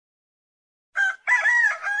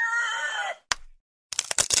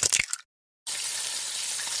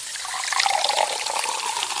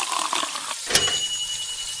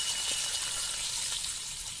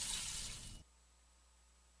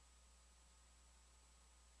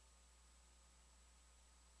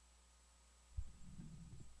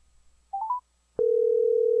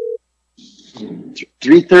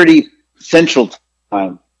3:30 Central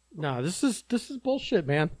Time. No, this is bullshit,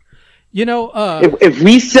 man. You know, if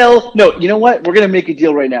we sell, no, you know what? We're gonna make a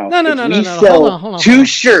deal right now. No. We sell hold on. two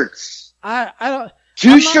shirts. I don't.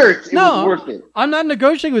 Two shirts. It was worth it. I'm not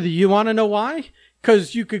negotiating with you. You want to know why?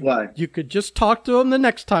 Because you could Why? you could just talk to them the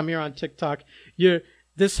next time you're on TikTok. There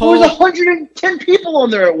was 110 people on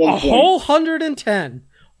there at one point. A whole 110.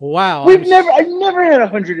 Wow. I've never had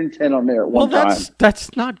 110 on there at one time.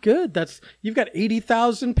 That's not good. You've got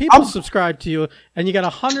 80,000 people subscribed to you, and you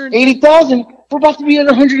got 80,000. We're about to be at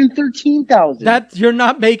 113,000. You're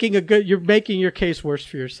not making you're making your case worse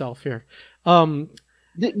for yourself here.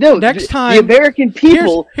 No, next time the American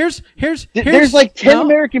people. Here's there's like 10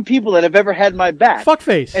 American people that have ever had my back.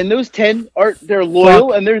 Fuckface. And those 10 they're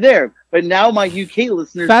loyal and they're there. But now my UK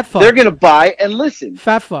listeners, they're gonna buy and listen.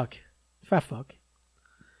 Fat fuck.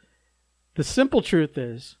 The simple truth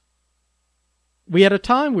is, we had a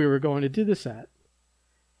time we were going to do this at.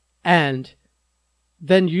 And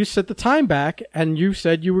then you set the time back and you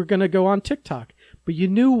said you were going to go on TikTok. But you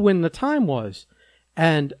knew when the time was.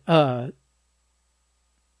 And when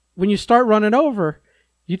you start running over,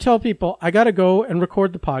 you tell people, I got to go and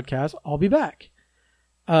record the podcast. I'll be back.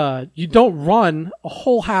 You don't run a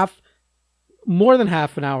whole more than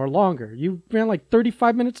half an hour longer. You ran like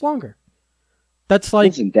 35 minutes longer. That's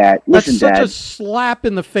like that's such a slap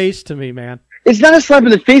in the face to me, man. It's not a slap in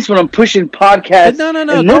the face when I'm pushing podcasts. No.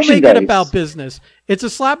 And Don't make it about business. It's a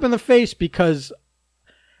slap in the face because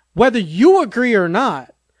whether you agree or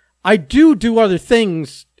not, I do other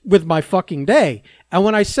things with my fucking day. And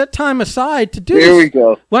when I set time aside to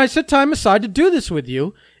do when I set time aside to do this with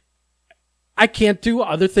you, I can't do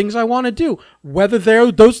other things I want to do. Whether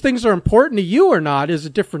those things are important to you or not is a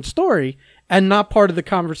different story. And not part of the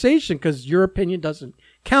conversation because your opinion doesn't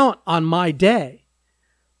count on my day.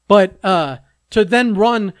 But to then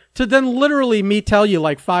literally me tell you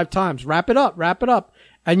like 5 times, wrap it up,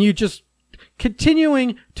 and you just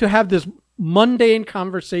continuing to have this mundane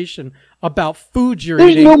conversation about food you're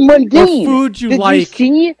eating no mundane. or food you Did like. You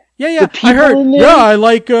see yeah, I heard. Yeah, I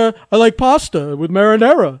like pasta with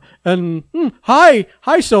marinara. And hi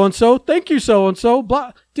so and so, thank you so and so.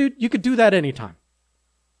 Blah, dude, you could do that anytime.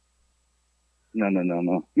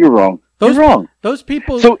 No. You're wrong. You're wrong. Those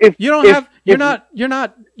people. So you're not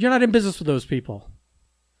in business with those people.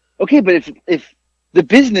 Okay, but if the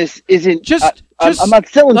business isn't I'm not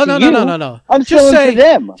selling to you. No. I'm selling to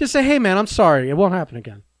them. Just say, hey man, I'm sorry. It won't happen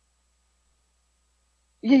again.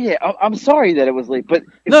 Yeah. I'm sorry that it was late, but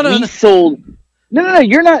you're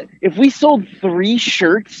not. If we sold 3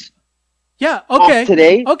 shirts. Yeah. Okay. Off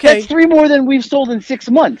today. Okay. That's 3 more than we've sold in 6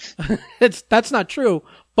 months. That's not true.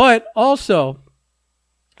 But also,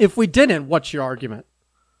 if we didn't, what's your argument?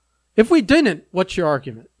 Okay.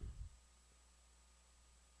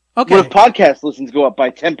 What if podcast listens go up by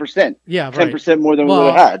 10%? Yeah, right. 10% more than we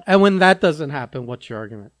would have had. And when that doesn't happen, what's your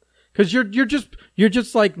argument? Because you're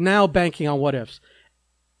just like now banking on what ifs.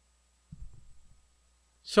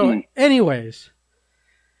 So, anyways,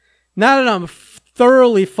 now that I'm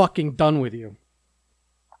thoroughly fucking done with you,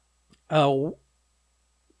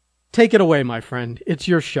 take it away, my friend. It's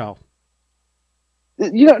your show.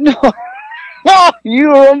 No.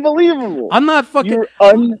 You are unbelievable. I'm not fucking. You're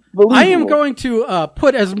unbelievable. I am going to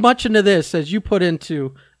put as much into this as you put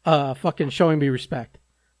into fucking showing me respect.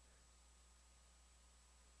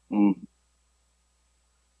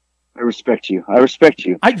 I respect you.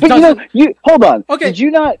 But you hold on. Okay. Did you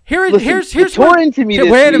not? Here's tore into me.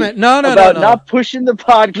 Wait a minute. No. Not pushing the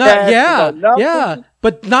podcast.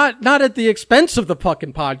 But not at the expense of the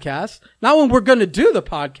fucking podcast. Not when we're going to do the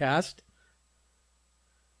podcast.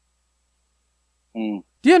 Do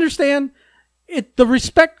you understand? The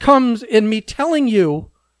respect comes in me telling you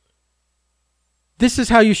this is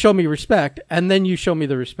how you show me respect, and then you show me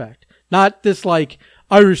the respect. Not this like,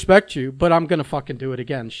 I respect you, but I'm going to fucking do it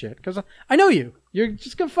again shit. Because I know you. You're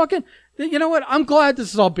just going to fucking... You know what? I'm glad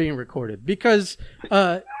this is all being recorded. Because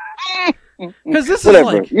this is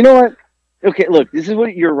like... You know what? Okay, look. This is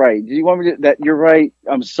what... You're right. Do you want me to... That you're right.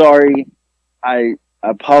 I'm sorry. I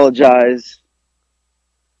apologize.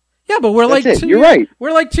 Yeah, but we're That's like... You're right.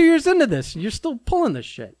 We're like 2 years into this. And you're still pulling this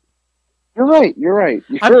shit. You're right. You're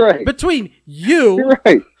right. Between you... You're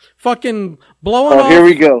right. Fucking blowing off here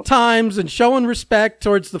we go. times and showing respect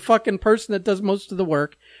towards the fucking person that does most of the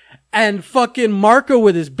work, and fucking Marco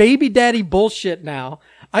with his baby daddy bullshit now.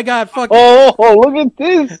 I got fucking... Oh, look at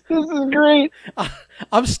this. This is great.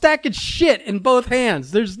 I'm stacking shit in both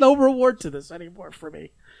hands. There's no reward to this anymore for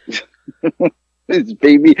me. This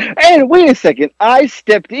baby. And wait a second. I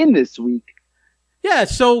stepped in this week. Yeah,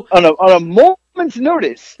 so... On a moment's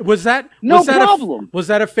notice. Was that problem? Was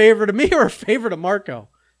that a favor to me or a favor to Marco?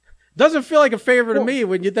 Doesn't feel like a favor to me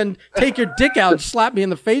when you then take your dick out and slap me in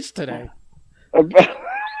the face today.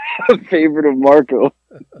 A favor to Marco.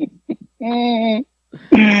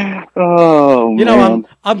 Oh, you know, man.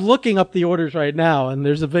 I'm looking up the orders right now, and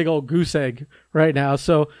there's a big old goose egg right now.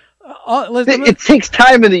 So it takes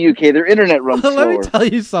time in the UK. Their internet runs slower. Let me tell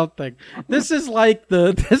you something. This is like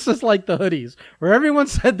the hoodies, where everyone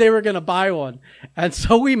said they were going to buy one, and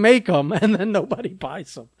so we make them, and then nobody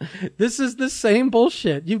buys them. This is the same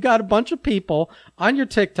bullshit. You've got a bunch of people on your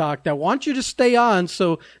TikTok that want you to stay on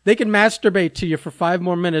so they can masturbate to you for 5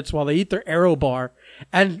 more minutes while they eat their Aero bar,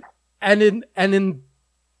 and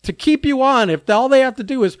to keep you on, if all they have to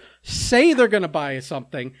do is say they're going to buy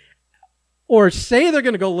something or say they're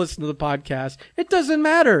going to go listen to the podcast, it doesn't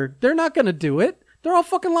matter. They're not going to do it. They're all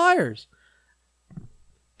fucking liars.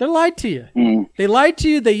 They lied to you. They lied to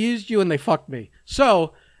you, they used you, and they fucked me.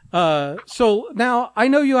 So now I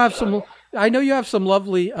know you have some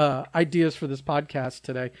lovely ideas for this podcast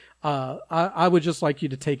today. I would just like you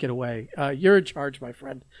to take it away. You're in charge, my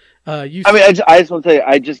friend. I just want to tell you,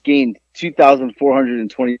 I just gained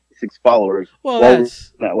 2,426 followers. Well,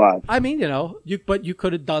 that's that live. I mean, but you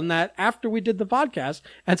could have done that after we did the podcast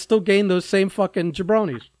and still gained those same fucking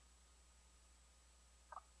jabronis.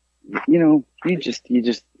 You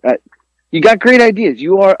got great ideas.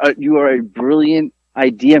 You are a brilliant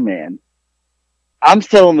idea man. I'm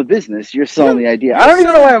selling the business. You're selling the idea. I don't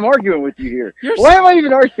even know why I'm arguing with you here. Why am I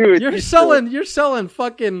even arguing with you? You're selling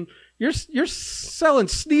fucking. You're selling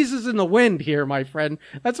sneezes in the wind here, my friend.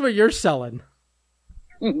 That's what you're selling.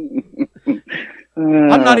 I'm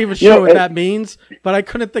not even sure what that means, but I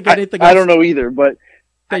couldn't think of anything else. I don't know either, but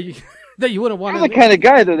that you wouldn't want to. I'm the kind of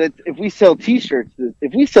guy though that if we sell T-shirts, you're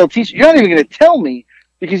not even going to tell me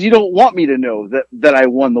because you don't want me to know that I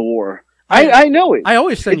won the war. I know it. I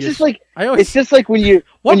always send it's you. It's just like when you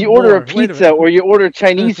order a pizza or you order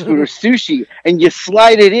Chinese food or sushi and you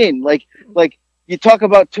slide it in like you talk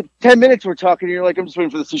about 10 minutes we're talking and you're like, I'm just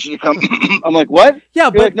waiting for the sushi to come. I'm like, what?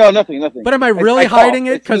 Yeah, you're like, no, nothing. But am I really hiding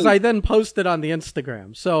it? Because I then posted on the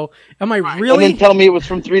Instagram. So am I really? And then tell me it was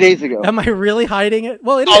from 3 days ago. Am I really hiding it?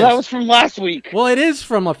 Well, it is. Oh, that was from last week. Well, it is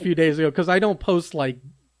from a few days ago because I don't post like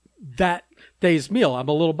that day's meal. I'm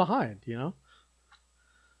a little behind,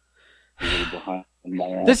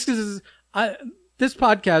 This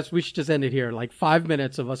podcast, we should just end it here. Like 5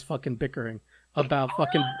 minutes of us fucking bickering about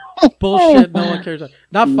fucking bullshit no one cares about.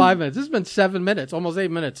 Not 5 minutes. This has been 7 minutes, almost 8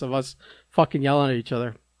 minutes of us fucking yelling at each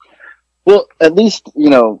other. Well, at least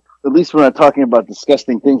we're not talking about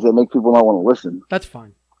disgusting things that make people not want to listen. That's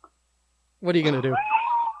fine. What are you going to do?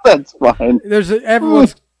 That's fine.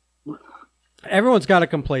 Everyone's got a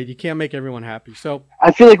complaint. You can't make everyone happy. So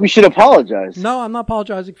I feel like we should apologize. No, I'm not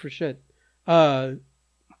apologizing for shit. The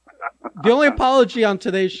only apology on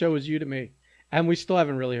today's show is you to me, and we still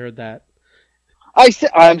haven't really heard that. I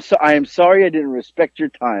am sorry I didn't respect your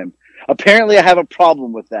time. Apparently, I have a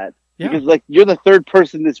problem with that because you're the third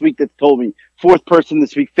person this week that's told me, fourth person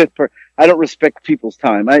this week, fifth person. I don't respect people's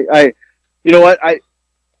time. You know what? I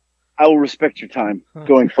will respect your time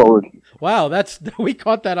going forward. Wow, we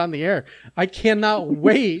caught that on the air. I cannot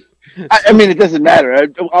wait. I mean, it doesn't matter.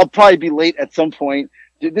 I'll probably be late at some point.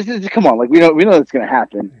 Come on, we know it's going to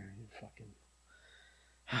happen.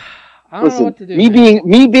 I don't know what to do. Me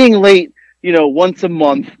being late, once a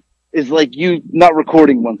month is like you not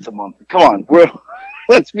recording once a month. Come on,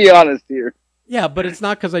 let's be honest here. Yeah, but it's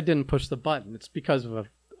not because I didn't push the button. It's because of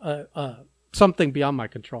something beyond my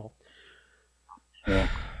control. Yeah.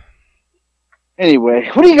 Anyway,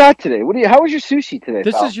 what do you got today? How was your sushi today?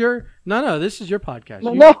 This pal? is your This is your podcast.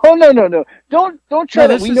 No. Don't try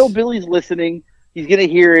to. We know Billy's listening. He's gonna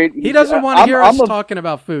hear it. He doesn't want to hear us talking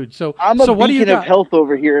about food. So I'm a beacon of health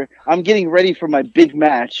over here. I'm getting ready for my big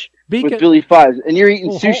match with Billy Fives, and you're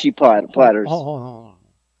eating sushi platters. Hold on.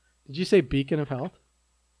 Did you say beacon of health?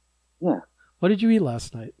 Yeah. What did you eat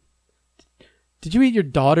last night? Did you eat your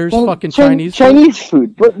daughter's fucking Chinese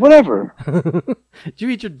food? But whatever. Did you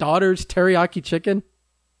eat your daughter's teriyaki chicken?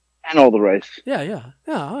 And all the rice. Yeah.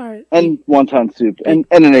 All right. And wonton soup and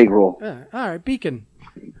an egg roll. Yeah. All right, beacon.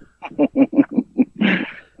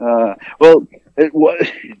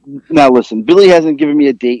 Now listen, Billy hasn't given me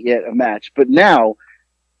a date yet, a match, but now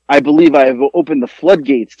I believe I have opened the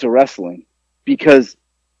floodgates to wrestling because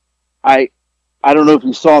I don't know if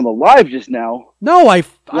you saw on the live just now. No, I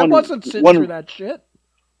wasn't sitting through that shit.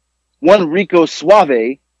 One Rico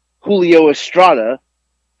Suave, Julio Estrada,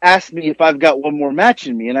 asked me if I've got one more match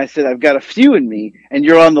in me, and I said I've got a few in me, and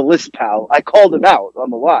you're on the list, pal. I called him out on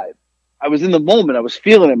the live. I was in the moment. I was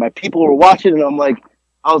feeling it. My people were watching, and I'm like,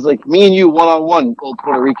 I was like, me and you one-on-one, old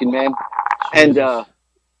Puerto Rican man. Jesus. And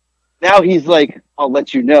now he's like, I'll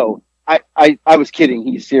let you know. I was kidding.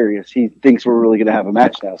 He's serious. He thinks we're really going to have a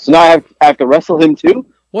match now. So now I have to wrestle him too?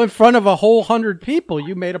 Well, in front of a whole 100 people,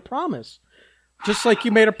 you made a promise. Just like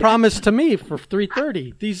you made a promise to me for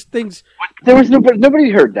 3:30. These things... There was nobody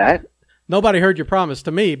heard that. Nobody heard your promise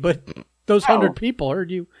to me, but those 100 people heard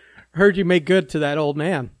you make good to that old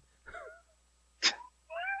man.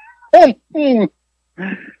 Well,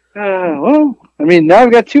 I mean, now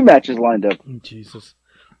we've got 2 matches lined up. Jesus.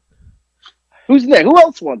 Who's next? Who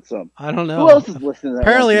else wants some? I don't know. Who else is listening to that?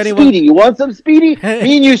 Apparently anyone... Speedy, you want some, Speedy?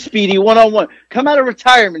 Me and you, Speedy, one-on-one. Come out of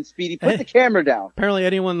retirement, Speedy. Put the camera down. Apparently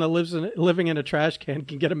anyone that living in a trash can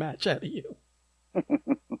get a match out of you. What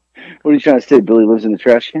are you trying to say? Billy lives in the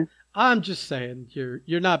trash can? I'm just saying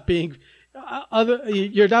you're not being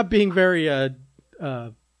you're not being very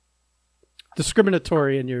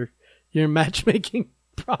discriminatory in your matchmaking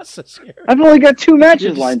process here. I've only got 2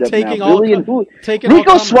 matches lined up now. Billy and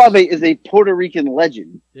Rico Suave is a Puerto Rican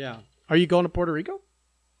legend. Yeah. Are you going to Puerto Rico?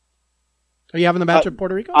 Are you having the match at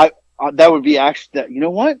Puerto Rico? That would be actually. You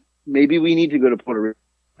know what? Maybe we need to go to Puerto Rico.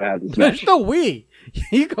 There's no we.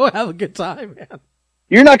 You go have a good time, man.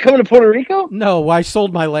 You're not coming to Puerto Rico? No, I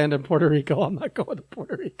sold my land in Puerto Rico. I'm not going to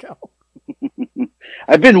Puerto Rico.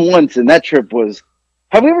 I've been once, and that trip was...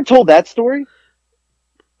 Have we ever told that story?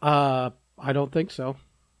 I don't think so.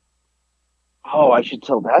 Oh, I should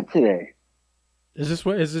tell that today. Is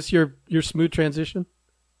this your smooth transition?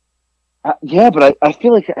 Yeah, but I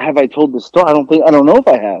feel like, have I told this story? I don't know if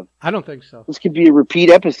I have. I don't think so. This could be a repeat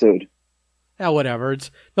episode. Yeah, whatever.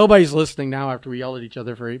 Nobody's listening now after we yell at each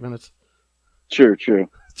other for 8 minutes. True.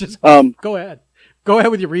 Just go ahead. Go ahead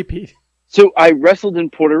with your repeat. So I wrestled in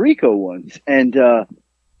Puerto Rico once, and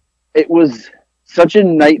it was such a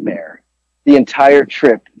nightmare the entire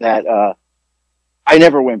trip that I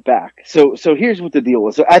never went back. So here's what the deal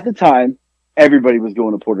was. So at the time, everybody was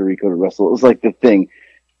going to Puerto Rico to wrestle. It was like the thing.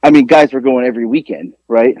 I mean, guys were going every weekend,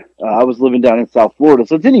 right? I was living down in South Florida,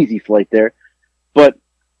 so it's an easy flight there. But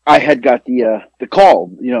I had got the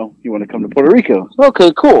call, you want to come to Puerto Rico?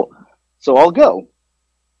 Okay, cool. So I'll go.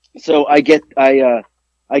 So I get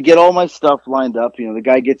all my stuff lined up. The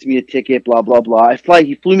guy gets me a ticket, blah, blah, blah.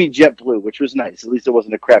 He flew me JetBlue, which was nice. At least it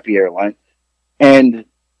wasn't a crappy airline. And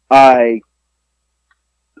I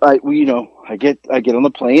get on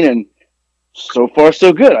the plane, and so far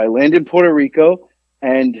so good. I land in Puerto Rico,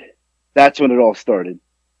 and that's when it all started.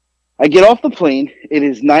 I get off the plane. It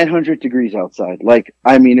is 900 degrees outside.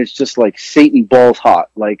 It's just like Satan balls hot.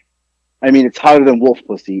 It's hotter than wolf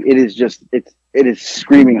pussy. It is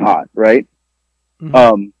screaming hot, right?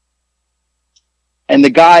 Mm-hmm. And the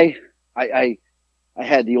guy, I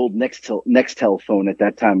had the old Nextel phone at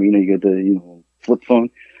that time. You get the flip phone.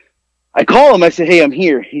 I call him. I say, "Hey, I'm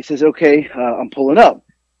here." He says, "Okay, I'm pulling up."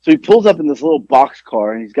 So he pulls up in this little box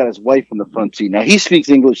car, and he's got his wife in the front seat. Now he speaks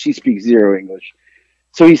English. She speaks zero English.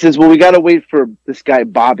 So he says, "Well, we got to wait for this guy,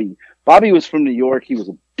 Bobby." Bobby was from New York. He was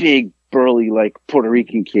a big, burly, Puerto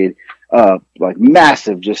Rican kid.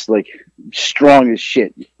 Massive, just strong as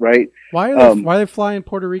shit, right? Why are they flying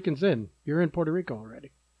Puerto Ricans in? You're in Puerto Rico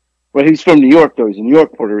already. Well, he's from New York, though. He's a New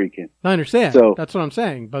York Puerto Rican. I understand. So that's what I'm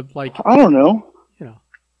saying. But I don't know.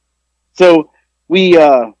 So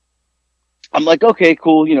I'm like, okay,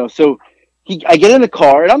 cool. So I get in the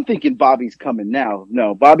car, and I'm thinking Bobby's coming now.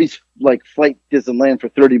 No, Bobby's flight doesn't land for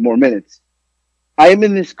 30 more minutes. I am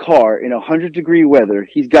in this car in 100-degree weather.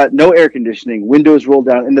 He's got no air conditioning, windows rolled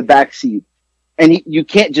down in the back seat. And you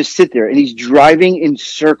can't just sit there. And he's driving in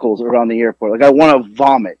circles around the airport. I want to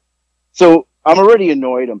vomit. So I'm already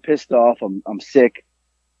annoyed. I'm pissed off. I'm sick.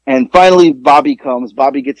 And finally, Bobby comes.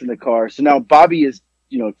 Bobby gets in the car. So now Bobby is,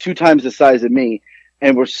 2 times the size of me.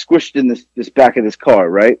 And we're squished in this back of this car,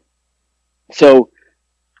 right? So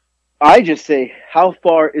I just say, how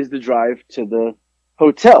far is the drive to the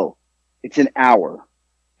hotel? It's an hour.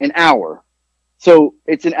 So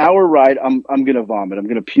it's an hour ride. I'm going to vomit. I'm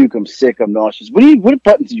going to puke. I'm sick. I'm nauseous. What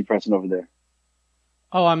buttons are you pressing over there?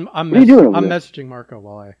 Oh, I'm messaging Marco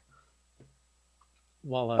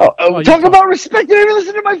talk about respect. You didn't even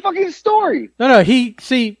listen to my fucking story. No.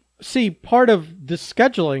 See, part of the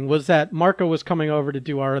scheduling was that Marco was coming over to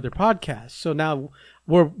do our other podcast. So now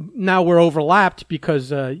we're overlapped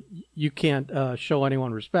because you can't show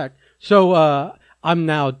anyone respect. So I'm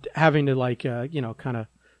now having to kind of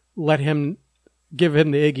give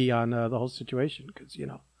him the Iggy on the whole situation because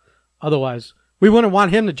otherwise we wouldn't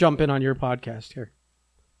want him to jump in on your podcast here.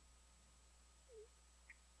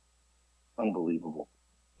 Unbelievable.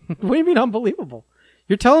 What do you mean unbelievable?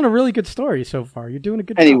 You're telling a really good story so far. You're doing a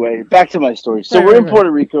good Anyway, job. back to my story. So we're in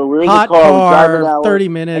Puerto Rico. We're in Hot the car. We're driving an hour. 30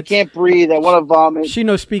 minutes. I can't breathe. I want to vomit. She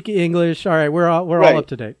knows speak English. All right, we're all up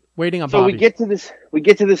to date. Waiting on so Bobby. we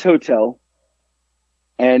get to this hotel,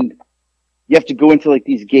 and you have to go into like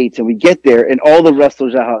these gates, and we get there, and all the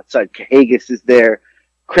wrestlers are outside. Cahagas is there.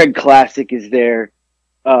 Craig Classic is there.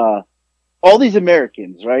 All these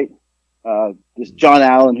Americans, right? This John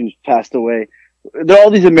Allen who's passed away. They're all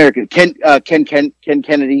these Americans. Ken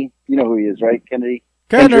Kennedy. You know who he is, right? Kennedy.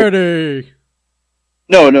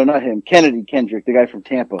 No, not him. Kennedy Kendrick, the guy from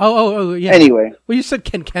Tampa. Oh, yeah. Anyway. Well, you said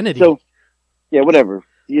Ken Kennedy. So, yeah, whatever.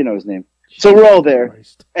 You know his name. So we're all there,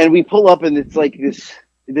 and we pull up, and it's like this.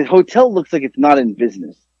 The hotel looks like it's not in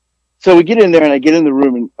business. So we get in there, and I get in the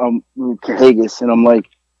room, and Cahagas, and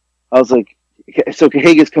I was like, so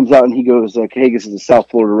Cahagas comes out, and he goes, Cahagas is a South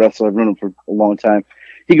Florida wrestler. I've known him for a long time.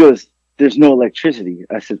 He goes, there's no electricity.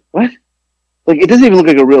 I said, what? Like, it doesn't even look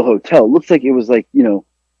like a real hotel. It looks like it was like,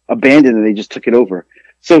 abandoned and they just took it over.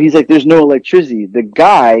 So he's like, there's no electricity. The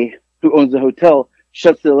guy who owns the hotel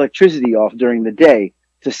shuts the electricity off during the day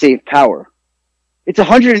to save power. It's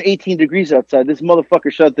 118 degrees outside. This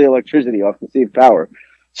motherfucker shut the electricity off to save power.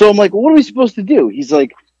 So I'm like, well, what are we supposed to do? He's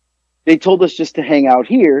like, they told us just to hang out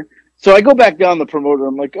here. So I go back down the promoter.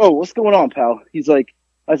 I'm like, oh, what's going on, pal?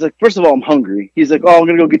 I was like, first of all, I'm hungry. He's like, oh, I'm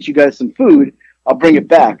going to go get you guys some food. I'll bring it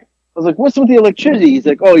back. I was like, what's with the electricity? He's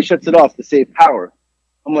like, oh, he shuts it off to save power.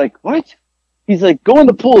 I'm like, what? He's like, go in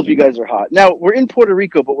the pool if you guys are hot. Now, we're in Puerto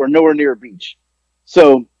Rico, but we're nowhere near a beach.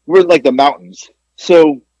 So we're like the mountains.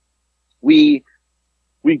 So we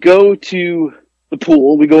go to the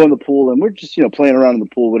pool. We go in the pool, and we're just, playing around in the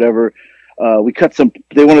pool, whatever. They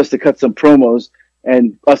want us to cut some promos,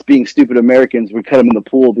 and us being stupid Americans, we cut them in the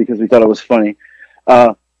pool because we thought it was funny.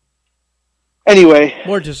 Anyway,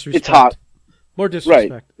 more disrespect. It's hot. More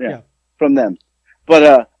disrespect. Right. Yeah. From them.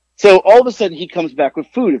 But, so all of a sudden he comes back with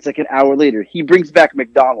food. It's like an hour later. He brings back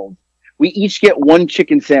McDonald's. We each get one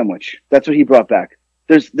chicken sandwich. That's what he brought back.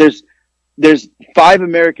 There's 5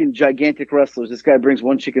 American gigantic wrestlers. This guy brings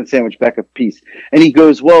one chicken sandwich back a piece. And he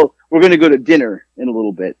goes, well, we're going to go to dinner in a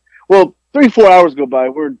little bit. Well, 3-4 hours go by.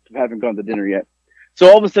 We haven't gone to dinner yet. So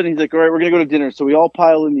all of a sudden he's like, all right, we're going to go to dinner. So we all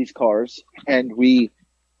pile in these cars and we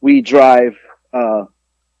drive,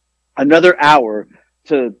 another hour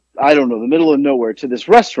to, I don't know, the middle of nowhere to this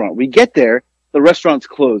restaurant. We get there. The restaurant's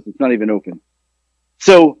closed. It's not even open.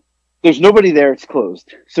 So there's nobody there. It's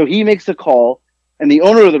closed. So he makes a call, and the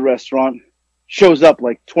owner of the restaurant shows up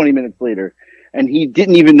like 20 minutes later, and he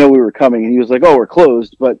didn't even know we were coming. And he was like, oh, we're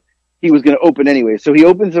closed, but he was going to open anyway. So he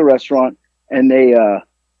opens the restaurant, and they're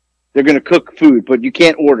going to cook food, but you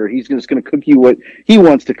can't order. He's just going to cook you what he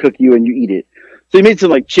wants to cook you, and you eat it. So he made some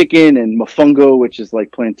like chicken and mofongo, which is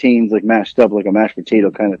like plantains, like mashed up, like a mashed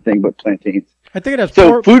potato kind of thing, but plantains. I think it has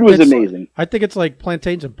pork. So food was amazing. I think it's like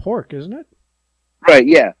plantains and pork, isn't it? Right,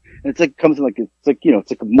 yeah. And it's like, comes in like, it's like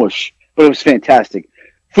a mush, but it was fantastic.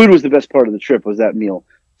 Food was the best part of the trip, was that meal.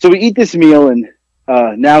 So we eat this meal, and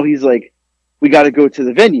now he's like, we got to go to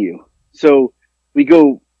the venue. So we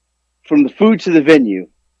go from the food to the venue.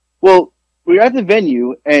 Well, we're at the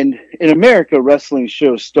venue, and in America, wrestling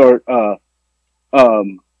shows start,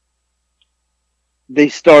 they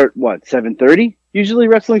start, 7:30? Usually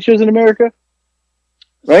wrestling shows in America?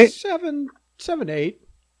 Right? 7, 8.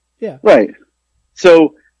 Yeah. Right.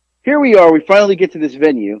 So here we are. We finally get to this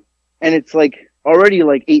venue, and it's like already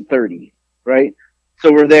like 8:30, right?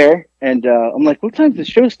 So we're there, and I'm like, what time does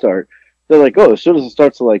the show start? They're like, oh, the show doesn't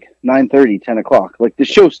start till like 9:30, 10 o'clock. Like, the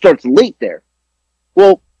show starts late there.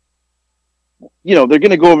 Well, they're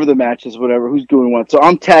going to go over the matches, whatever, who's doing what. So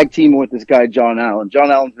I'm tag teaming with this guy, John Allen.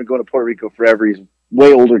 John Allen's been going to Puerto Rico forever. He's a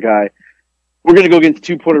way older guy. We're going to go against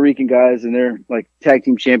 2 Puerto Rican guys, and they're like tag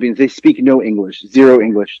team champions. They speak no English, 0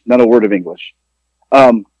 English, not a word of English.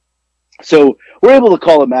 So we're able to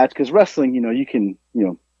call a match because wrestling, you can,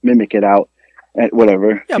 mimic it out and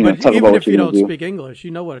whatever. Yeah, but even if you don't speak English,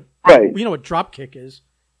 you know what drop kick is.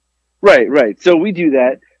 Right. So we do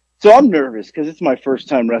that. So I'm nervous because it's my first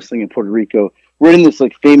time wrestling in Puerto Rico. We're in this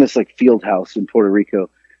like famous like field house in Puerto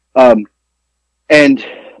Rico. What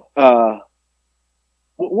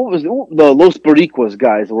was the Los Boricuas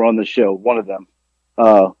guys were on the show, one of them.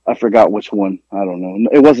 I forgot which one. I don't know.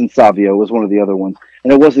 It wasn't Savio. It was one of the other ones.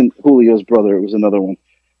 And it wasn't Julio's brother. It was another one.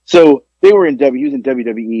 So they were he was in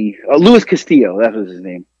WWE. Luis Castillo, that was his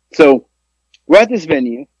name. So we're at this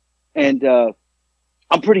venue, and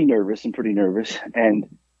I'm pretty nervous.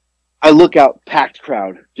 And I look out, packed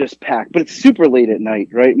crowd, just packed. But it's super late at night,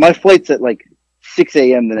 right? My flight's at like 6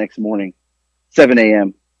 a.m. the next morning, 7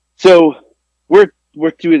 a.m. So we're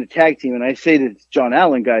doing a tag team, and I say to this John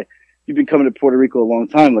Allen guy, you've been coming to Puerto Rico a long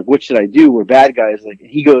time. Like, what should I do? We're bad guys. Like,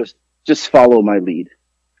 he goes, just follow my lead.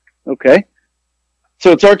 Okay.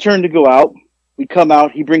 So it's our turn to go out. We come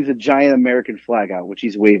out. He brings a giant American flag out, which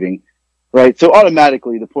he's waving. Right. So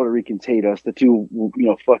automatically the Puerto Ricans hate us, the two,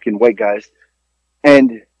 fucking white guys.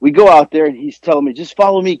 And we go out there and he's telling me, just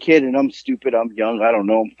follow me, kid. And I'm stupid. I'm young. I don't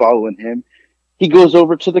know. I'm following him. He goes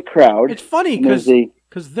over to the crowd. It's funny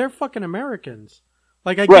because they're fucking Americans.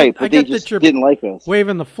 Like I get that you're didn't like us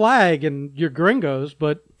waving the flag and you're gringos,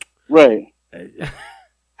 but right.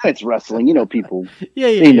 It's wrestling, people. Yeah,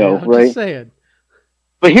 they know, I'm right? Just saying.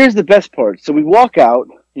 But here's the best part. So we walk out,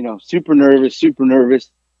 super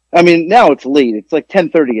nervous. I mean, now it's late. It's like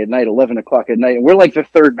 10:30 at night, 11 o'clock at night, and we're like the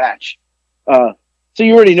third match. So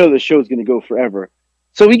you already know the show's going to go forever.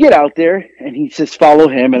 So we get out there, and he says, follow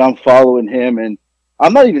him, and I'm following him, and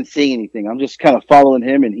I'm not even saying anything. I'm just kind of following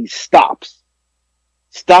him, and he stops.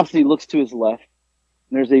 And he looks to his left,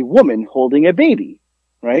 and there's a woman holding a baby,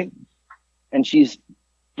 right? And she's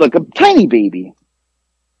like a tiny baby.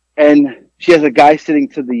 And she has a guy sitting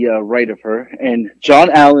to the right of her, and John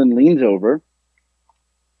Allen leans over.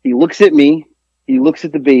 He looks at me. He looks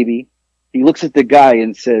at the baby. He looks at the guy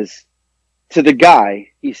and says, to the guy,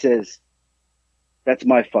 he says, that's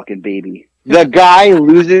my fucking baby. The guy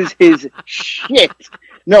loses his shit.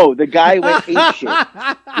 No, the guy went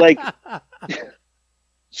apeshit. Like,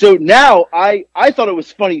 so now I thought it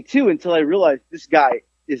was funny too until I realized this guy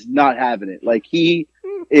is not having it. Like, he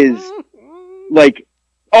is like,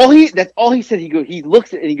 that's all he said. He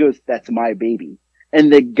looks at it and he goes, that's my baby.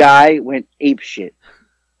 And the guy went apeshit.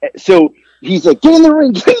 So he's like, get in the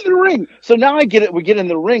ring. So now I get it. We get in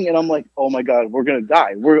the ring and I'm like, oh my God, we're going to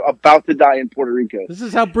die. We're about to die in Puerto Rico. This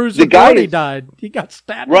is how Bruiser Brody died. He got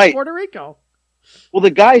stabbed in Puerto Rico. Well, the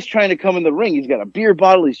guy's trying to come in the ring. He's got a beer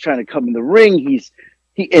bottle. He's trying to come in the ring.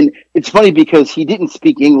 And it's funny because he didn't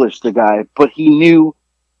speak English, the guy, but he knew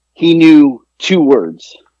 2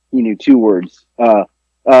 words. He knew 2 words. Well,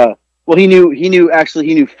 he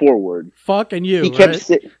knew 4 words. Fuck and you. He kept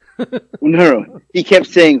saying, no. He kept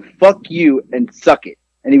saying, fuck you and suck it.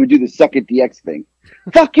 And he would do the suck it DX thing.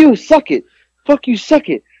 Fuck you, suck it. Fuck you, suck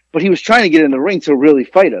it. But he was trying to get in the ring to really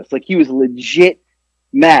fight us. Like, he was legit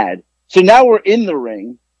mad. So now we're in the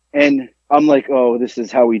ring and I'm like, oh, this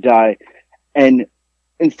is how we die. And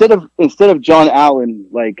instead of John Allen,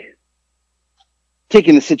 like,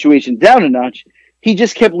 taking the situation down a notch, he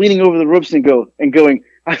just kept leaning over the ropes and going,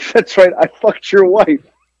 that's right, I fucked your wife.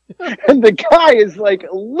 And the guy is like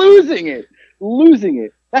losing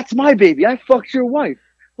it. That's my baby. I fucked your wife.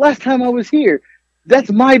 Last time I was here,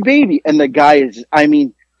 that's my baby. And the guy is,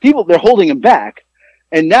 people, they're holding him back.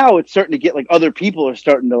 And now it's starting to get like other people are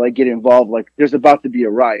starting to like get involved. Like, there's about to be a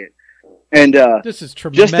riot. And, this is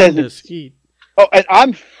tremendous heat. Oh, and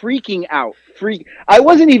I'm freaking out. I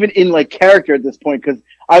wasn't even in like character at this point because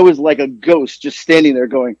I was like a ghost just standing there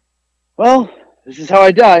going, well, this is how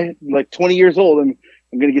I die. I'm like 20 years old. I'm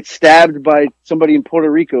going to get stabbed by somebody in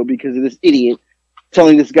Puerto Rico because of this idiot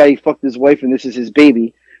telling this guy he fucked his wife and this is his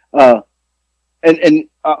baby. And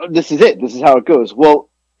this is it. This is how it goes. Well,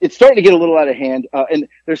 it's starting to get a little out of hand. And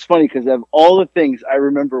there's funny because of all the things, I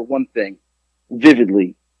remember one thing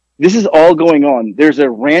vividly. This is all going on. There's a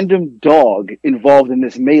random dog involved in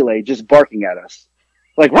this melee just barking at us.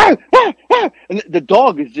 Like, rah, rah, rah. And the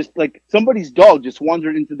dog is just like, somebody's dog just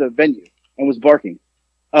wandered into the venue and was barking.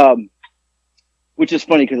 Which is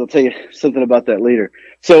funny because I'll tell you something about that later.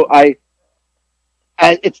 So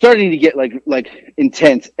it's starting to get like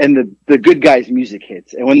intense, and the good guys music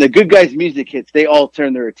hits. And when the good guys music hits, they all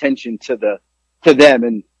turn their attention to them.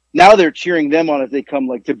 And now they're cheering them on as they come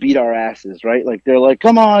like to beat our asses, right? Like, they're like,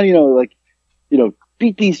 come on,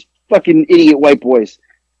 beat these fucking idiot white boys.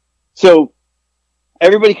 So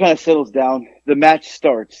everybody kind of settles down. The match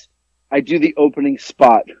starts. I do the opening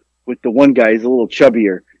spot with the one guy. He's a little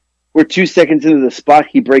chubbier. We're 2 seconds into the spot.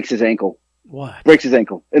 He breaks his ankle. What? Breaks his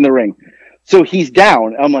ankle in the ring. So he's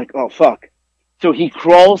down. I'm like, oh, fuck. So he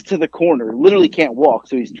crawls to the corner, literally can't walk.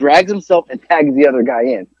 So he drags himself and tags the other guy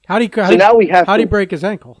in. How'd he break his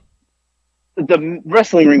ankle? The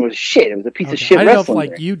wrestling ring was shit. It was a piece of shit wrestling ring. I don't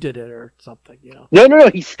know if you did it or something, No.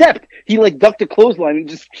 He stepped. He ducked a clothesline and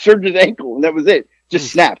just served his ankle, and that was it.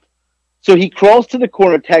 Just snapped. So he crawls to the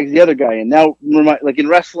corner, tags the other guy in. Now, like in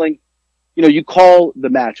wrestling, you call the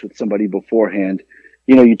match with somebody beforehand.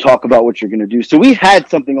 You talk about what you're going to do. So we had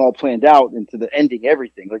something all planned out into the ending,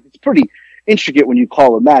 everything. Like, it's pretty intricate when you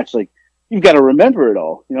call a match. Like, you've got to remember it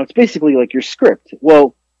all. It's basically like your script.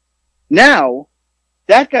 Well, now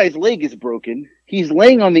that guy's leg is broken. He's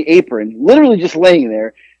laying on the apron, literally just laying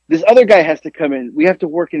there. This other guy has to come in. We have to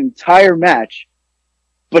work an entire match,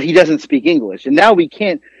 but he doesn't speak English. And now we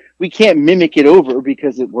can't we can't mimic it over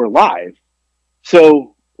because we're live.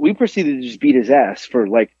 So we proceeded to just beat his ass for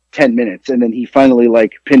like 10 minutes. And then he finally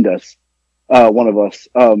like pinned us, one of us.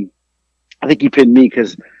 I think he pinned me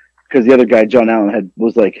because the other guy, John Allen,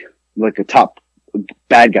 was like a top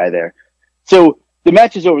bad guy there. So the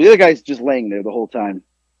match is over. The other guy's just laying there the whole time.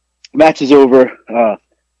 Match is over.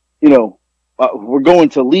 We're going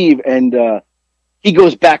to leave, and he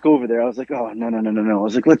goes back over there. I was like, oh, no. I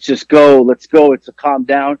was like, let's just go. Let's go. It's a calm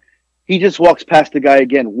down. He just walks past the guy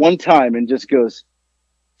again one time and just goes,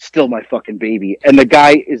 still my fucking baby. And the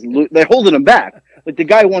guy they're holding him back. Like the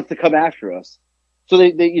guy wants to come after us. So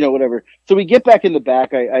they whatever. So we get back in the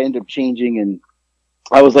back. I end up changing, and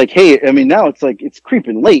I was like, hey, I mean, now it's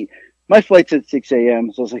creeping late. My flight's at 6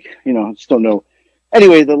 a.m. So I was like, I just don't know.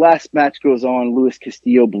 Anyway, the last match goes on. Luis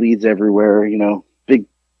Castillo bleeds everywhere, big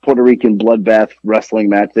Puerto Rican bloodbath wrestling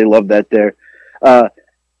match. They love that there.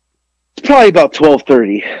 It's probably about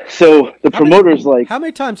 12:30. So the promoter's like... How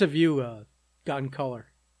many times have you gotten color?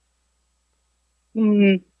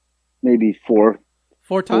 Maybe 4.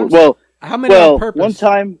 4 times? Well, how many on purpose? One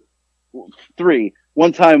time, 3.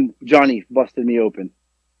 One time, Johnny busted me open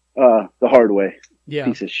the hard way. Yeah.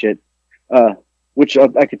 Piece of shit. Which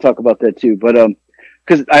I could talk about that too. But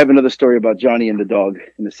because I have another story about Johnny and the dog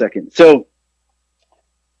in a second. So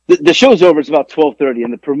the show's over. It's about 12:30,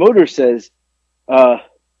 and the promoter says,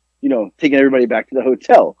 taking everybody back to the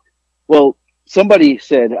hotel. Well, somebody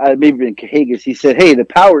said, maybe in Cahagas, he said, hey, the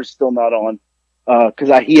power's still not on. Because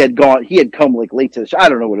he had come like late to the show. I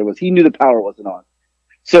don't know what it was. He knew the power wasn't on.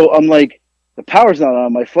 So I'm like, the power's not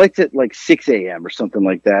on. My flight's at like 6 a.m. or something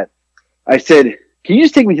like that. I said, can you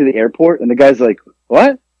just take me to the airport? And the guy's like,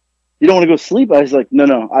 what? You don't want to go sleep? I was like,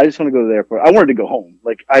 no, I just want to go to the airport. I wanted to go home.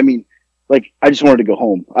 I just wanted to go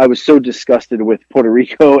home. I was so disgusted with Puerto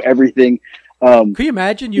Rico, everything. Can you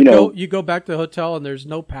imagine you go back to the hotel and there's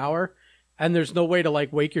no power and there's no way to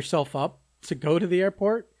like wake yourself up to go to the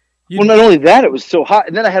airport? Well, not only that, it was so hot.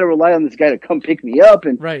 And then I had to rely on this guy to come pick me up.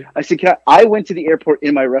 And right. I said, I went to the airport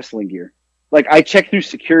in my wrestling gear. Like I checked through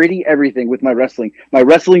security, everything with my wrestling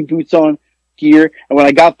boots on, gear. And when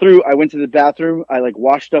I got through, I went to the bathroom. I like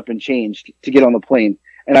washed up and changed to get on the plane.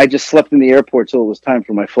 And I just slept in the airport till it was time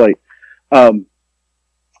for my flight.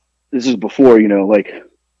 This is before, a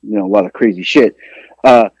lot of crazy shit.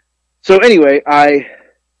 So anyway,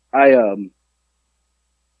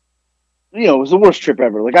 it was the worst trip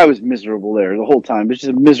ever. Like I was miserable there the whole time. It was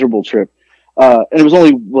just a miserable trip. And it was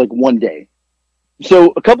only like one day.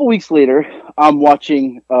 So a couple weeks later, I'm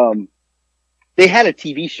watching, they had a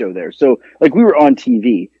TV show there. So like we were on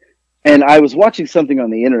TV and I was watching something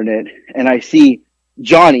on the internet and I see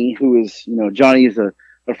Johnny, who is, Johnny is a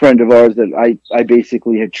friend of ours that I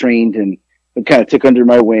basically had trained and kind of took under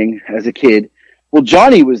my wing as a kid. Well,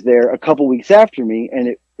 Johnny was there a couple weeks after me and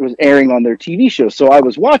it was airing on their TV show. So I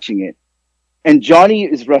was watching it. And Johnny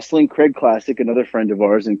is wrestling Craig Classic, another friend of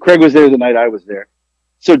ours, and Craig was there the night I was there.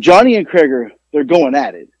 So Johnny and Craig they're going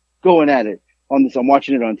at it on this. I'm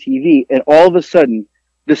watching it on TV, and all of a sudden,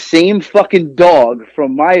 the same fucking dog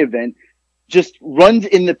from my event just runs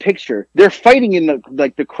in the picture. They're fighting in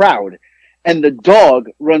the crowd, and the dog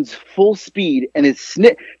runs full speed and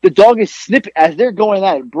the dog is snipping as they're going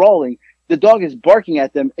at it, brawling. The dog is barking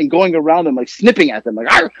at them and going around them, like snipping at them, like,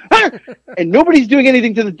 arr, arr! And nobody's doing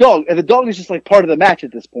anything to the dog. And the dog is just like part of the match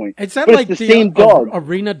at this point. Is that like the same dog?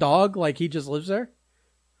 Arena dog? Like he just lives there?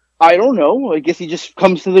 I don't know. I guess he just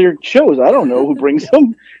comes to their shows. I don't know who brings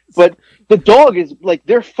them. But the dog is like,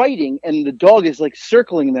 they're fighting and the dog is like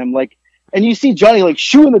circling them. Like, and you see Johnny like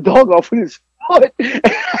shooing the dog off with his foot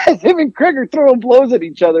as him and Craig are throwing blows at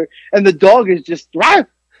each other. And the dog is just like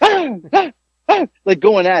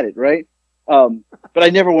going at it, right? But I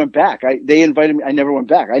never went back. They invited me. I never went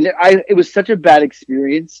back. It was such a bad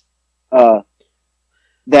experience,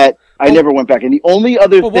 that I never went back. And the only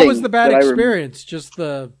other thing. What was the bad experience? Just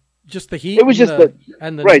the heat? It was just the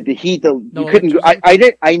heat. You couldn't go.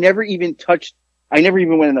 I never even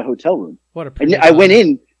went in the hotel room. What a I went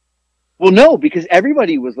in. Well, no, because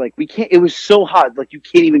everybody was like, we can't, it was so hot. Like you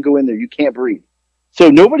can't even go in there. You can't breathe. So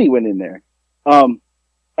nobody went in there.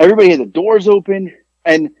 Everybody had the doors open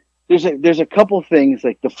and, there's a couple things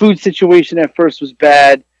like the food situation at first was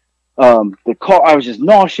bad. The car, I was just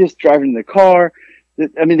nauseous driving the car.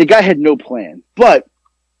 I mean, the guy had no plan, but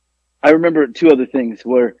I remember 2 other things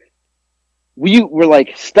where we were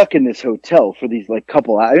like stuck in this hotel for these like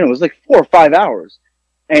couple hours. It was like 4 or 5 hours.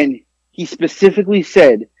 And he specifically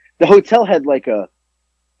said the hotel had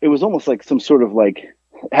it was almost like some sort of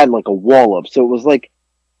had like a wall up. So it was like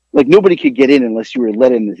nobody could get in unless you were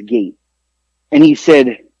let in this gate. And he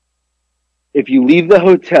said, if you leave the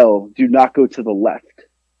hotel, do not go to the left.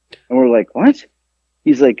 And we're like, what?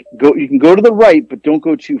 He's like, go. You can go to the right, but don't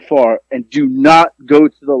go too far, and do not go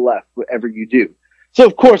to the left, whatever you do. So,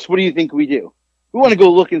 of course, what do you think we do? We want to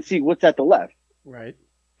go look and see what's at the left. Right.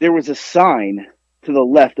 There was a sign to the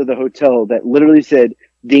left of the hotel that literally said,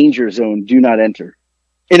 danger zone, do not enter.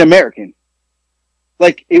 In American.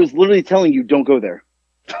 Like, it was literally telling you, don't go there.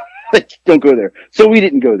 Like, don't go there. So we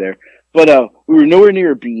didn't go there. But we were nowhere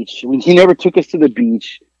near a beach. He never took us to the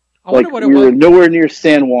beach. I wonder what it we was. were nowhere near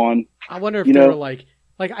San Juan. I wonder if they were like,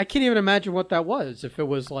 I can't even imagine what that was. If it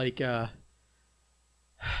was like,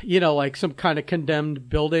 like some kind of condemned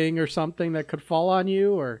building or something that could fall on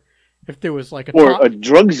you, or if there was like a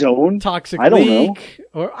drug zone, toxic I don't leak,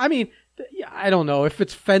 know. Or I don't know if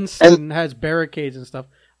it's fenced and has barricades and stuff.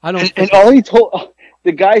 I don't. And all he told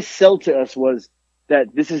the guy sell to us was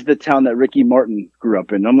that this is the town that Ricky Martin grew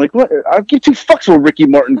up in. I'm like, what? I'll give two fucks where Ricky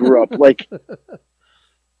Martin grew up, like,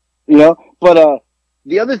 But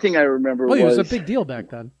the other thing I remember was he was a big deal back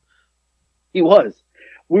then. He was.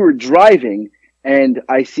 We were driving, and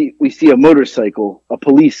we see a motorcycle, a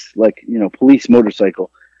police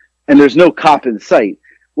motorcycle, and there's no cop in sight.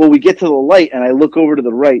 Well, we get to the light, and I look over to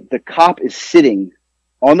the right. The cop is sitting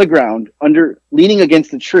on the ground, leaning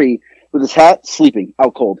against a tree with his hat, sleeping,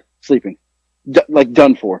 out cold, sleeping,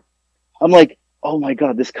 done for. I'm like, oh my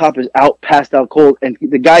God, this cop is passed out cold. And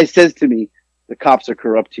the guy says to me, the cops are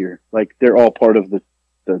corrupt here. Like, they're all part of the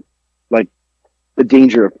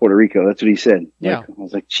danger of Puerto Rico. That's what he said. Yeah. I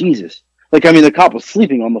was like, Jesus. The cop was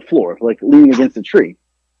sleeping on the floor, leaning against a tree.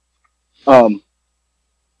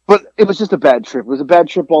 But it was just a bad trip. It was a bad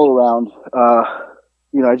trip all around. I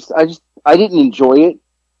didn't enjoy it.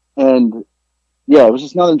 And yeah, it was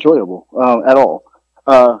just not enjoyable, at all.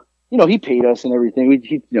 He paid us and everything.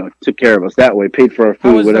 He took care of us that way, paid for our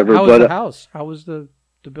food, whatever. How was the house? How was the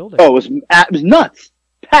building? Oh, it was nuts.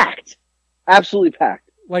 Packed. Absolutely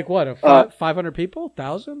packed. Like what? 500 people?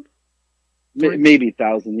 1,000? Maybe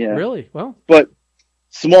 1,000, yeah. Really? Well. But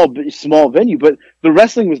small venue. But the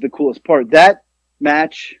wrestling was the coolest part. That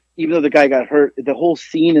match, even though the guy got hurt, the whole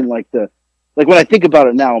scene and when I think about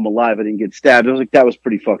it now, I'm alive. I didn't get stabbed. I was like, that was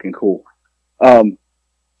pretty fucking cool.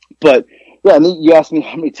 But yeah, and then you asked me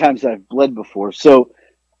how many times I've bled before. So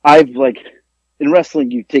I've in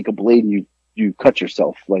wrestling, you take a blade and you cut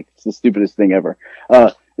yourself. It's the stupidest thing ever.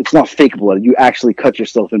 It's not fake blood. You actually cut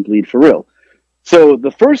yourself and bleed for real. So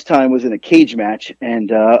the first time was in a cage match,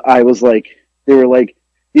 and I was like, they were like,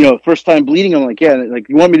 first time bleeding. I'm like, yeah,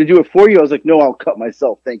 you want me to do it for you? I was like, no, I'll cut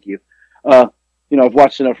myself. Thank you. I've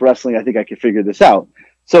watched enough wrestling. I think I can figure this out.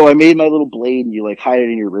 So I made my little blade, and you hide it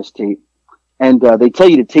in your wrist tape. And they tell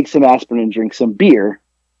you to take some aspirin and drink some beer,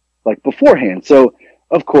 beforehand. So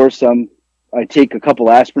of course, I take a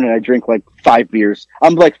couple aspirin and I drink 5 beers.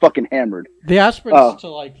 I'm fucking hammered. The aspirin's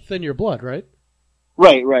to thin your blood, right?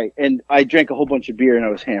 Right. And I drank a whole bunch of beer and I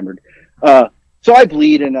was hammered. So I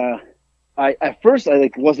bleed, and at first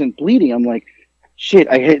I wasn't bleeding. I'm like, shit,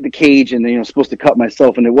 I hit the cage and I'm supposed to cut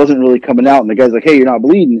myself, and it wasn't really coming out. And the guy's like, hey, you're not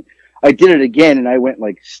bleeding. I did it again, and I went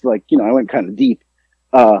I went kind of deep.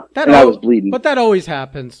 I was bleeding. But that always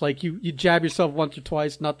happens. You jab yourself once or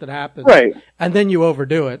twice, nothing happens. Right. And then you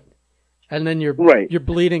overdo it. And then you're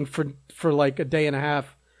bleeding for a day and a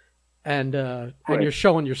half, and you're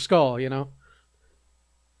showing your skull,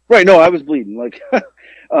 Right. No, I was bleeding.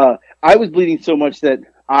 I was bleeding so much that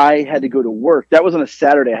I had to go to work. That was on a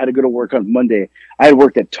Saturday. I had to go to work on Monday. I had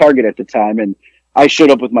worked at Target at the time, and I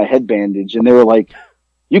showed up with my head bandage, and they were like,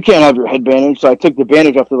 you can't have your head bandage. So I took the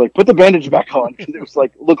bandage off. They're like, put the bandage back on. It was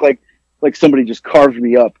looked like somebody just carved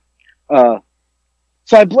me up.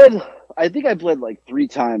 So I bled. I think I bled 3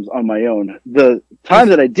 times on my own. The time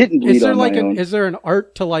that I didn't bleed on my own. Is there an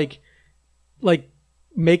art to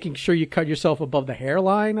making sure you cut yourself above the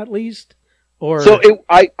hairline at least? Or so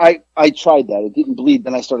I tried that. It didn't bleed.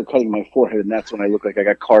 Then I started cutting my forehead, and that's when I looked like I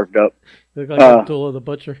got carved up. You look like Abdullah the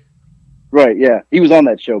Butcher. Right. Yeah, he was on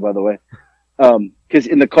that show, by the way. Because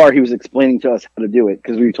in the car he was explaining to us how to do it,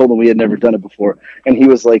 because we told him we had never done it before, and he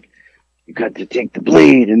was like, you got to take the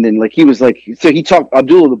blade, and then he was like, so he talked.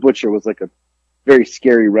 Abdullah the Butcher was a very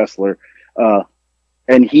scary wrestler,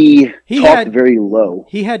 and he talked very low.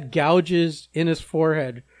 He had gouges in his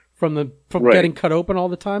forehead from getting cut open all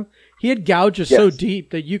the time. He had gouges so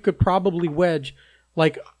deep that you could probably wedge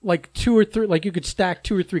like 2 or 3, you could stack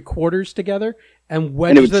 2 or 3 quarters together and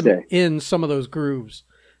wedge them in some of those grooves.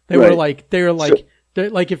 They were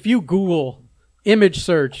if you Google image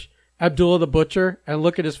search Abdullah the Butcher and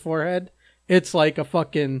look at his forehead, it's like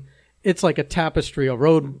a tapestry, a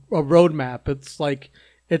road map. It's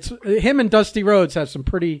him and Dusty Rhodes have some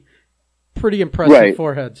pretty impressive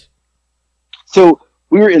foreheads. So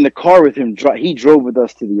we were in the car with him. He drove with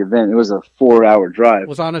us to the event. It was a 4-hour drive.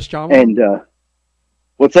 Was Honest John? And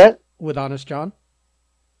what's that? With Honest John?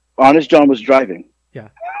 Honest John was driving. Yeah.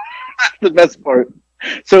 That's the best part.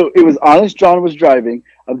 So it was Honest John was driving.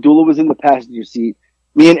 Abdullah was in the passenger seat.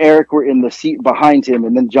 Me and Eric were in the seat behind him,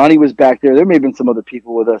 and then Johnny was back there. There may have been some other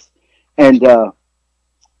people with us. And a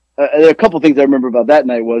couple things I remember about that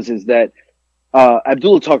night is that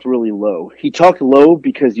Abdullah talked really low. He talked low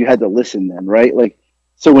because you had to listen then, right? Like,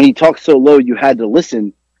 so when he talked so low, you had to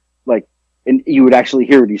listen, like, and you would actually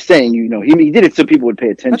hear what he's saying. You know, he did it so people would pay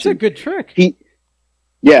attention. That's a good trick.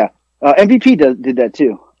 MVP did that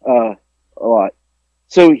too, a lot.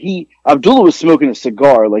 So Abdullah was smoking a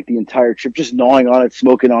cigar like the entire trip, just gnawing on it,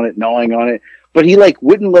 smoking on it, gnawing on it. But he like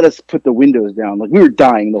wouldn't let us put the windows down. Like we were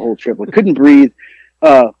dying the whole trip, like couldn't breathe.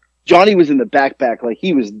 Johnny was in the backpack, like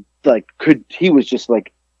he was just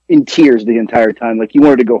like in tears the entire time. Like he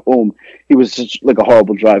wanted to go home. He was such like a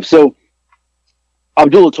horrible drive. So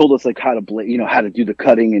Abdullah told us like how to do the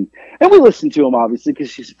cutting, and we listened to him obviously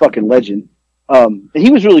because he's a fucking legend. And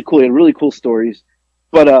he was really cool. He had really cool stories.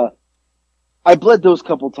 But I bled those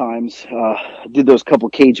couple times. Did those couple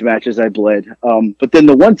cage matches. I bled. But then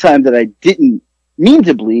the one time that I didn't mean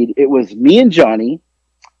to bleed, it was me and Johnny.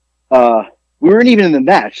 We weren't even in the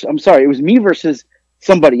match. I'm sorry. It was me versus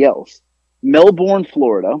somebody else. Melbourne,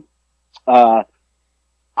 Florida.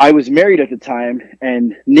 I was married at the time,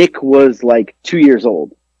 and Nick was like 2 years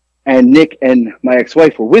old. And Nick and my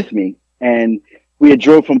ex-wife were with me, and we had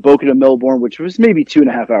drove from Boca to Melbourne, which was maybe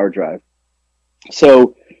 2.5 hour drive.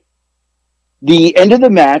 So the end of the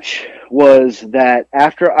match was that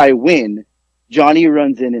after I win, Johnny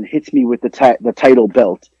runs in and hits me with the title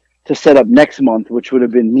belt to set up next month, which would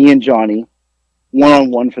have been me and Johnny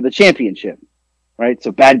one-on-one for the championship, right?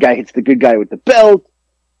 So bad guy hits the good guy with the belt.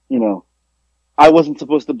 You know, I wasn't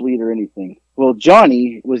supposed to bleed or anything. Well,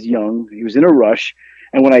 Johnny was young. He was in a rush.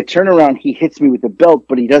 And when I turn around, he hits me with the belt,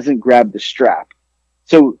 but he doesn't grab the strap.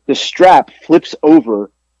 So the strap flips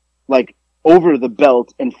over, like over the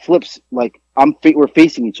belt, and flips like we're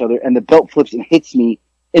facing each other, and the belt flips and hits me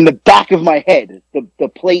in the back of my head, the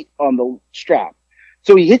plate on the strap.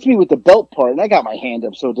 So he hits me with the belt part, and I got my hand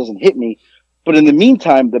up so it doesn't hit me. But in the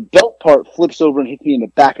meantime, the belt part flips over and hits me in the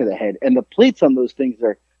back of the head. And the plates on those things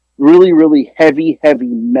are really, really heavy, heavy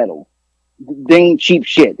metal. They ain't cheap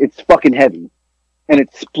shit. It's fucking heavy. And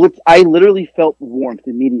it splits. I literally felt warmth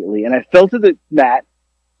immediately. And I fell to the mat,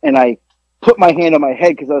 and I put my hand on my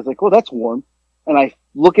head because I was like, oh, that's warm. And I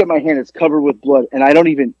look at my hand, it's covered with blood. And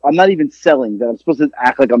I'm not even selling that I'm supposed to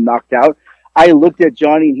act like I'm knocked out. I looked at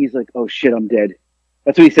Johnny, and he's like, oh shit, I'm dead.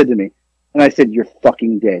 That's what he said to me. And I said, you're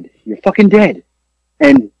fucking dead. You're fucking dead.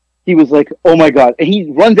 And he was like, oh my God. And he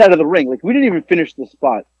runs out of the ring. Like, we didn't even finish the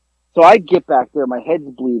spot. So I get back there. My head's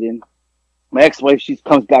bleeding. My ex-wife, she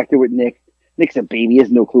comes back there with Nick. Nick's a baby. He has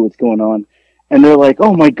no clue what's going on. And they're like,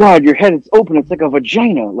 oh my God, your head is open. It's like a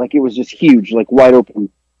vagina. Like, it was just huge, like wide open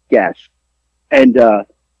gash. And,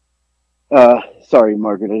 sorry,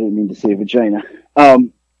 Margaret, I didn't mean to say vagina.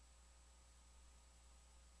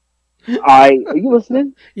 Are you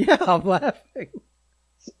listening? Yeah, I'm laughing.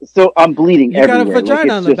 So I'm bleeding everywhere. You got a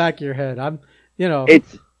vagina on the back of your head.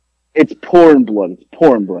 It's pouring blood. It's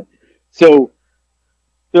pouring blood. So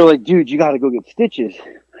they're like, dude, you got to go get stitches.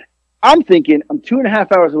 I'm thinking, I'm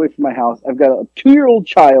 2.5 hours away from my house. I've got a 2-year-old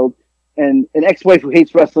child and an ex-wife who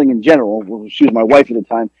hates wrestling in general. Well, she was my wife at the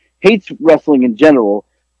time. Hates wrestling in general.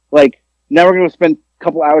 Like, now we're going to spend a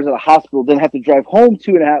couple hours at a hospital, then have to drive home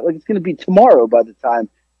 2.5. Like, it's going to be tomorrow by the time.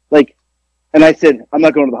 Like, and I said, I'm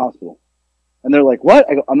not going to the hospital. And they're like, what?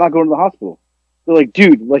 I go, I'm not going to the hospital. They're like,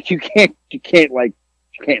 dude, like, you can't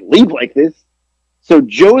leave like this. So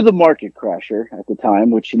Joe the Market Crasher at the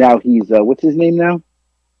time, which now he's, what's his name now?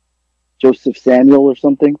 Joseph Samuel or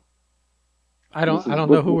something? I don't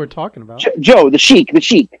know who we're talking about. Joe, the Sheik.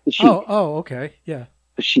 Oh, okay. Yeah.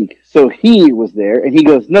 The Sheik. So he was there, and he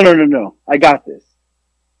goes, no, I got this.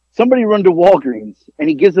 Somebody run to Walgreens, and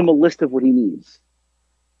he gives him a list of what he needs.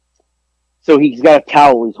 So he's got a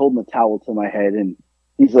towel. He's holding a towel to my head, and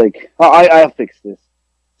he's like, I'll fix this.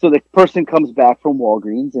 So the person comes back from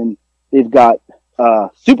Walgreens, and they've got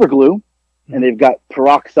super glue, and they've got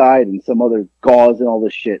peroxide and some other gauze and all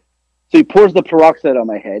this shit. So he pours the peroxide on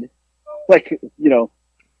my head, like,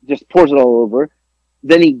 just pours it all over.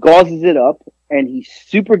 Then he gauzes it up, and he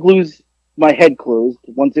super glues my head closed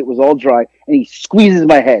once it was all dry, and he squeezes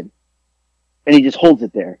my head, and he just holds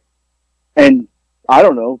it there. And I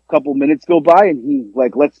don't know, a couple minutes go by, and he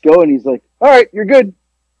like, let's go, and he's like, all right, you're good.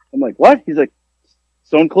 I'm like, what? He's like,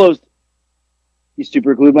 sewn closed. He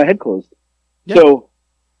super glued my head closed. Yep. So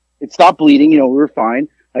it stopped bleeding, we were fine.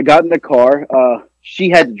 I got in the car. she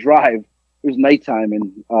had to drive. It was nighttime,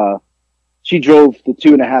 and she drove the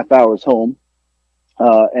 2.5 hours home.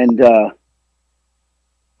 And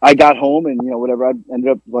I got home, and whatever. I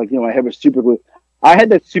ended up my head was super glue. I had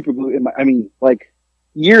that super glue in my. I mean,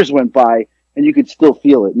 years went by, and you could still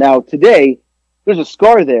feel it. Now today, there's a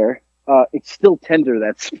scar there. It's still tender,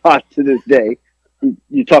 that spot, to this day.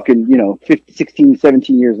 You're talking, 15, 16,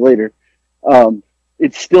 17 years later.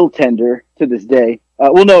 It's still tender to this day.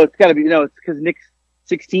 Well, no, it's got to be, it's because Nick's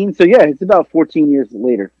 16. So, yeah, it's about 14 years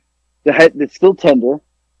later. The head, it's still tender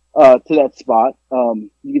to that spot. You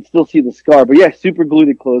can still see the scar. But, yeah, super glued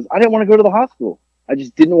it closed. I didn't want to go to the hospital. I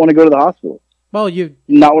just didn't want to go to the hospital. Well,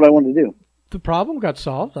 not what I wanted to do. The problem got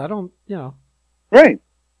solved. I don't, Right.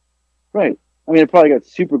 I mean, I probably got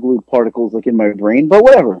super glued particles in my brain, but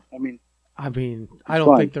whatever. I mean, I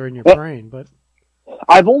don't think they're in your brain, but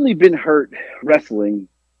I've only been hurt wrestling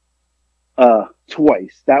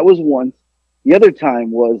twice. That was once. The other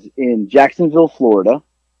time was in Jacksonville, Florida.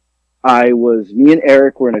 Me and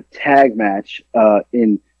Eric were in a tag match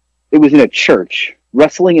it was in a church,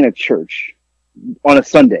 wrestling in a church on a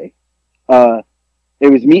Sunday. It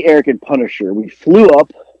was me, Eric, and Punisher. We flew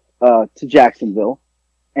up to Jacksonville,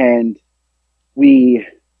 and we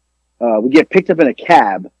get picked up in a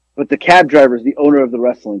cab, but the cab driver is the owner of the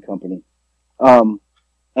wrestling company. And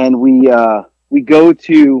we go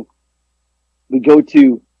to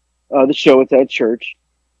the show. It's at church,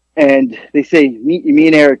 and they say, me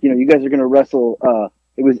and Eric, you guys are going to wrestle.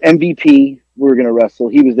 It was MVP. We were going to wrestle.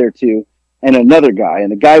 He was there too, and another guy,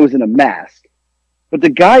 and the guy was in a mask, but the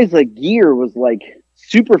guy's gear was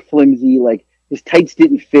super flimsy. His tights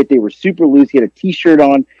didn't fit. They were super loose. He had a t-shirt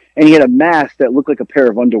on, and he had a mask that looked like a pair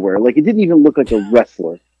of underwear. It didn't even look like a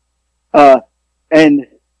wrestler. And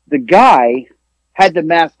the guy had the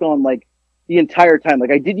mask on the entire time.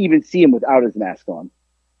 I didn't even see him without his mask on.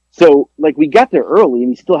 So we got there early,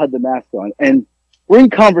 and he still had the mask on. And we're in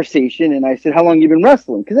conversation, and I said, "How long you been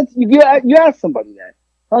wrestling?" Because you ask somebody that.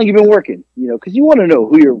 How long you been working? Because you want to know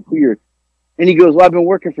who you're. And he goes, "Well, I've been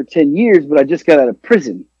working for 10 years, but I just got out of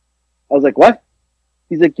prison." I was like, "What?"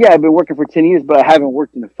 He's like, "Yeah, I've been working for 10 years, but I haven't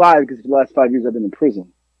worked in 5 because for the last 5 years I've been in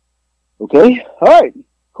prison." Okay. All right.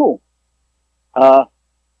 Cool. All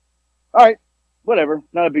right. Whatever.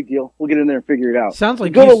 Not a big deal. We'll get in there and figure it out. Sounds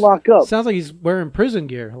like go to lock up. Sounds like he's wearing prison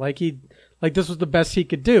gear. This was the best he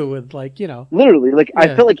could do with Literally. Yeah.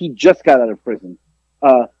 I felt like he just got out of prison.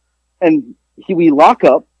 And we lock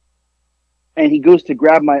up, and he goes to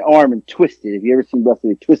grab my arm and twist it. Have you ever seen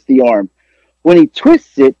wrestling? He twists the arm. When he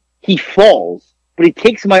twists it, he falls, but he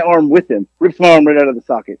takes my arm with him, rips my arm right out of the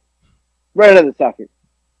socket. Right out of the socket.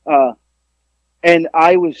 And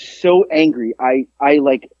I was so angry. I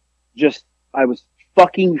was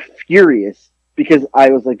fucking furious because I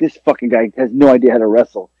was like, this fucking guy has no idea how to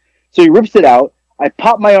wrestle. So he rips it out. I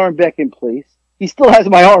pop my arm back in place. He still has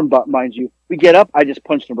my arm, mind you. We get up. I just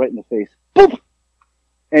punched him right in the face. Boop!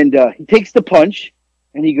 And he takes the punch,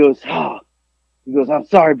 and he goes, "I'm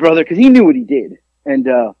sorry, brother," because he knew what he did. And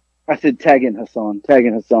I said, tag in Hassan.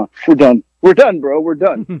 We're done, bro. We're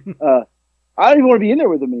done. I don't even want to be in there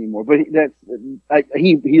with him anymore. But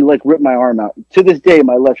he ripped my arm out. To this day,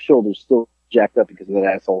 my left shoulder's still jacked up because of that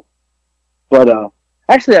asshole. But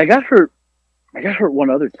actually, I got hurt. I got hurt one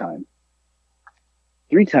other time.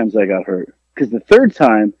 3 times I got hurt because the third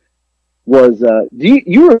time was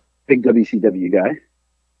you were a big WCW guy.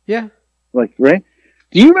 Yeah. Right?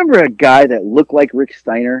 Do you remember a guy that looked like Rick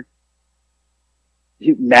Steiner?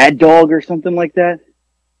 Mad Dog or something like that?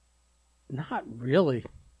 Not really.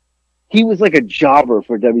 He was like a jobber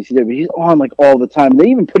for WCW. He's on all the time. They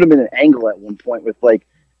even put him in an angle at one point with like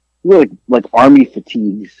army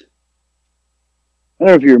fatigues. I don't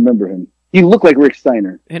know if you remember him. He looked like Rick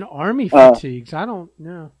Steiner. In army fatigues? I don't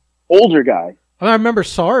know. Older guy. I remember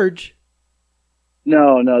Sarge.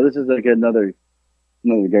 No, this is another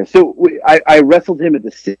guy. So I wrestled him at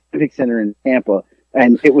the Civic Center in Tampa,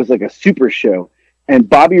 and it was like a super show. And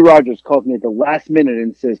Bobby Rogers called me at the last minute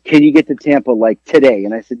and says, "Can you get to Tampa today?"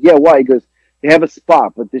 And I said, "Yeah, why?" He goes, "They have a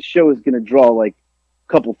spot, but this show is going to draw a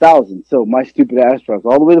couple thousand." So my stupid ass drives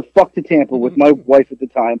all the way the fuck to Tampa with my wife at the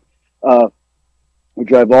time. We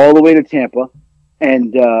drive all the way to Tampa,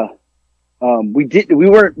 and we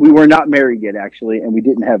were not married yet, actually, and we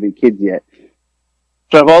didn't have any kids yet.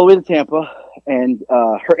 Drive all the way to Tampa, and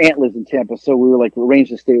her aunt lives in Tampa, so we were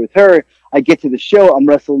arranged to stay with her. I get to the show, I'm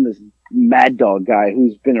wrestling this Mad Dog guy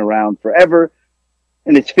who's been around forever,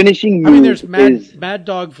 and his finishing move there's Mad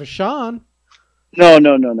Dog Vachon. No.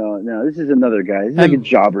 This is another guy. This is like a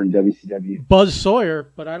jobber in WCW. Buzz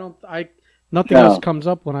Sawyer, but Nothing else comes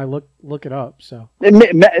up when I look it up. So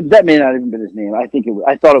that may not even been his name. I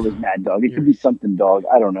thought it was Mad Dog. It could be something Dog.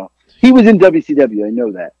 I don't know. He was in WCW. I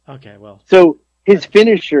know that. Okay, well. So his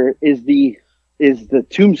finisher is the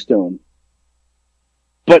tombstone,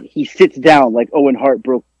 but he sits down like Owen Hart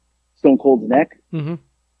broke Stone Cold's neck. Mm-hmm.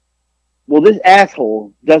 Well, this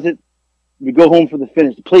asshole does it. We go home for the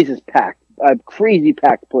finish. The place is packed. A crazy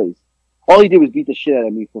packed place. All he did was beat the shit out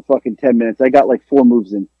of me for fucking 10 minutes. I got like 4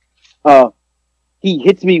 moves in. He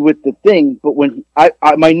hits me with the thing, but when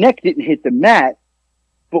my neck didn't hit the mat,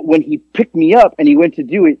 but when he picked me up and he went to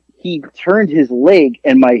do it, he turned his leg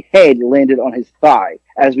and my head landed on his thigh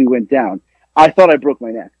as we went down. I thought I broke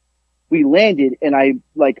my neck. We landed and I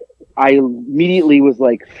immediately was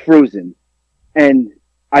like frozen and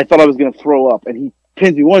I thought I was going to throw up and he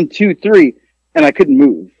pins me 1, 2, 3 and I couldn't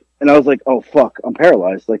move. And I was like, oh fuck, I'm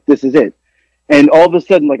paralyzed. Like this is it. And all of a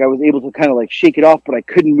sudden, like I was able to kind of like shake it off, but I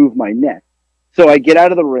couldn't move my neck. So I get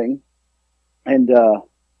out of the ring and,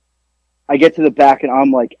 I get to the back and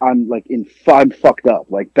I'm fucked up,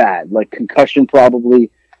 like bad, like concussion probably,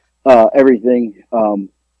 everything.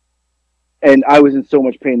 And I was in so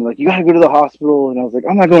much pain. They're like, you gotta go to the hospital. And I was like,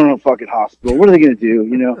 I'm not going to a fucking hospital. What are they going to do?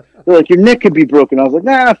 You know, they're like, your neck could be broken. I was like,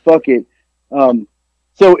 nah, fuck it.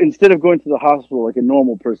 So instead of going to the hospital like a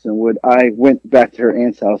normal person would, I went back to her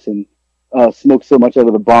aunt's house and, smoked so much out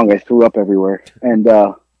of the bong I threw up everywhere. And,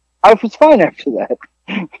 I was fine after that.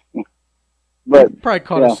 But probably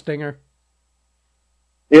caught a stinger.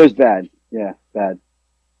 It was bad. Yeah, bad.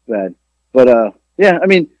 But, yeah, I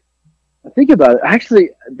mean, I think about it.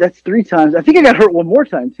 Actually, that's 3 times. I think I got hurt 1 more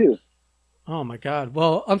time, too. Oh, my God.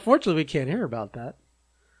 Well, unfortunately, we can't hear about that.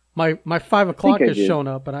 My 5 o'clock has shown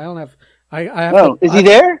up, but I don't have... is he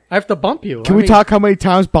there? I have to bump you. Can we talk how many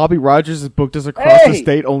times Bobby Rogers has booked us across the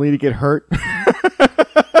state only to get hurt?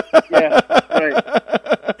 Yeah,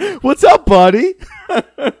 right. What's up, buddy?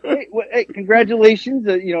 Hey, congratulations!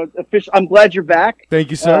 Official. I'm glad you're back.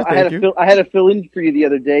 Thank you, sir. I had to fill in for you the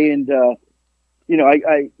other day, and I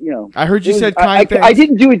heard you said kind things. I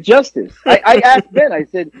didn't do it justice. I asked Ben. I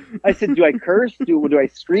said, do I curse? Do I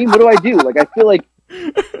scream? What do I do? Like I feel like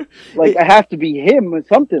I have to be him or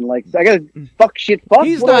something. Like I gotta fuck.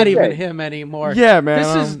 He's not even him anymore. Yeah,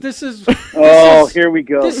 man. This is. Here we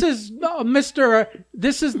go. This is Mr.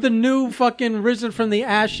 This is the new fucking risen from the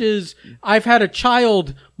ashes. I've had a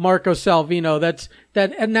child, Marco Salvino.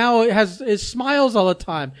 And now it smiles all the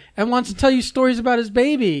time and wants to tell you stories about his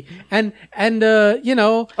baby and I'm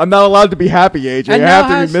not allowed to be happy, AJ. I have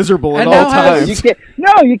to be miserable at all times.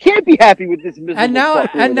 You can't be happy with this miserable.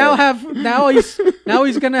 Now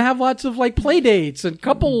he's gonna have lots of like play dates and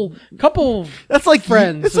couple that's like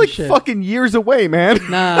friends. It's like shit. Fucking years away, man.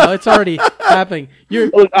 No, it's already happening.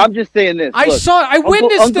 Look, I'm just saying this. I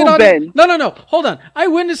witnessed Uncle it on Ben. No, hold on. I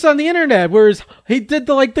witnessed on the internet where he did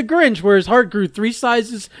the Grinch where his heart grew 3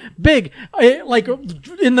 sizes big. Like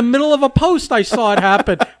in the middle of a post I saw it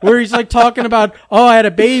happen where he's like talking about, I had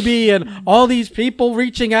a baby and all these people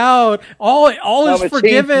reaching out. All is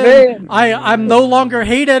forgiven. I'm no longer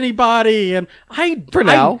hate anybody and I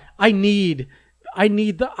need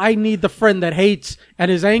the friend that hates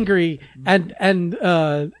and is angry and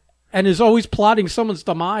is always plotting someone's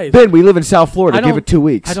demise. Ben, we live in South Florida. Give it 2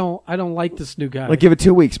 weeks. I don't like this new guy. Like, give it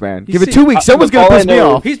 2 weeks, man. Give it 2 weeks. Someone's gonna piss me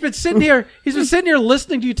off. He's been sitting here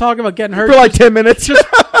listening to you talk about getting hurt for like 10 minutes,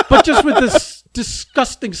 but just with this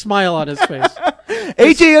disgusting smile on his face.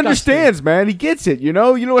 AJ understands, man. He gets it. You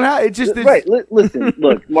know what? It's just right. Listen,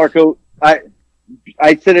 look, Marco.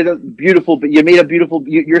 I said it beautiful, but you made a beautiful.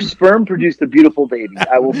 Your sperm produced a beautiful baby.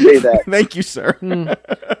 I will say that. Thank you, sir. You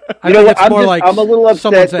know what? I'm a little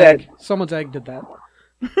upset that someone's egg did that.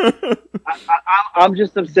 I'm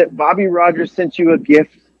just upset. Bobby Rogers sent you a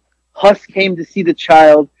gift. Huss came to see the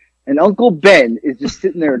child, and Uncle Ben is just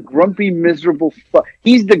sitting there, grumpy, miserable.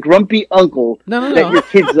 He's the grumpy uncle that your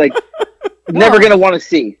kid's like never gonna want to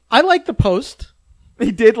see. I like the post.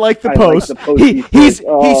 He did like the post. He's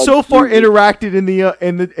so far interacted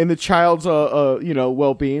in the child's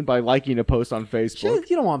well-being by liking a post on Facebook.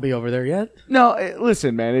 You don't want to be over there yet. No,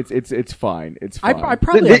 listen, man, it's fine. It's fine. I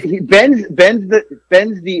probably Ben's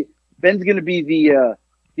gonna be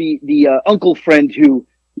the uncle friend who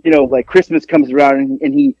like Christmas comes around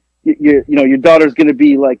and your daughter's gonna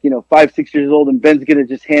be like 5, 6 years old and Ben's gonna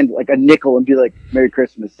just hand like a nickel and be like Merry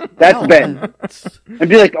Christmas. That's Ben, and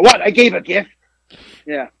be like, what? I gave a gift.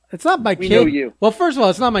 Yeah. It's not my kid. We know you. Well, first of all,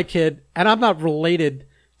 it's not my kid, and I'm not related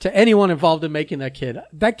to anyone involved in making that kid.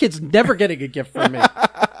 That kid's never getting a gift from me.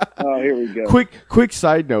 here we go. Quick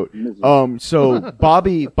side note. So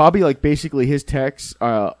Bobby, like basically his text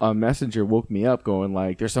on Messenger woke me up, going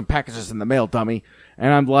like, "There's some packages in the mail, dummy."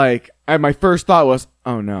 And I'm like, my first thought was,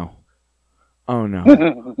 "Oh no,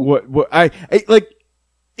 what? I like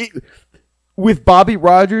it, with Bobby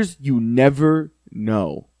Rogers, you never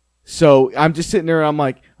know." So I'm just sitting there and I'm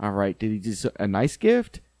like, all right, did he do a nice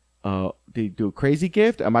gift? Did he do a crazy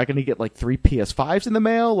gift? Am I going to get like 3 PS5s in the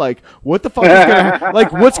mail? Like, what the fuck is going to,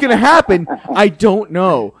 like, what's going to happen? I don't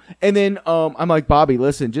know. And then, I'm like, Bobby,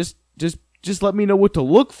 listen, just let me know what to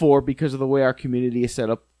look for because of the way our community is set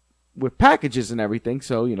up with packages and everything.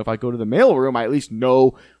 So, if I go to the mail room, I at least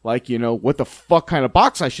know, like, what the fuck kind of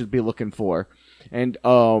box I should be looking for. And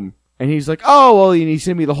he's like, oh, well, and he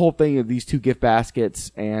sent me the whole thing of these 2 gift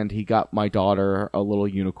baskets, and he got my daughter a little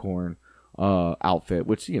unicorn outfit,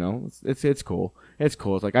 which, it's cool. It's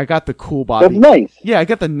cool. It's like, I got the cool Bobby. That's nice. Yeah, I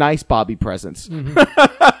got the nice Bobby presents. Mm-hmm.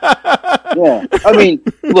 Yeah. I mean,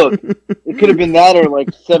 look, it could have been that or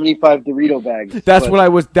like 75 Dorito bags. That's what I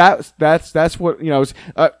was, that's what, was,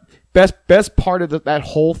 best part of that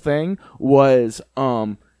whole thing was,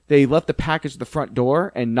 they left the package at the front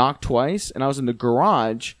door and knocked twice, and I was in the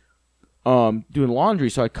garage doing laundry,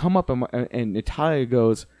 so I come up and Natalia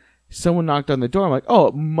goes, someone knocked on the door. I'm like, oh,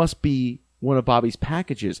 it must be one of Bobby's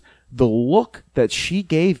packages. The look that she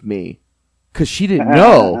gave me, because she didn't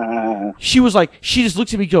know, she was like, she just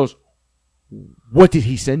looks at me and goes, what did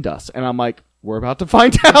he send us? And I'm like, we're about to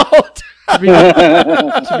find out.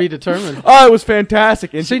 To be determined. Oh, it was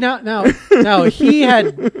fantastic. And see, now he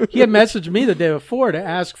had messaged me the day before to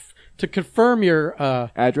ask to confirm your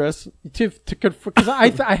address, to confirm, because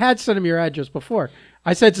I had sent him your address before.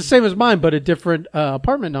 I said it's the same as mine, but a different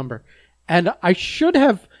apartment number, and I should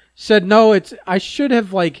have said no. I should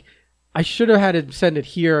have had him send it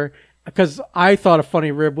here, because I thought a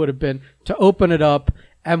funny rib would have been to open it up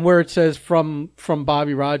and where it says from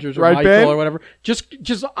Bobby Rogers or right, Michael Ben? Or whatever, just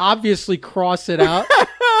obviously cross it out.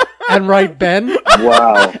 And write Ben.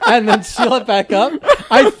 Wow. And then seal it back up.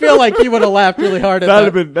 I feel like he would have laughed really hard at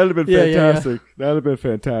that. That'd have been fantastic. Yeah. That'd have been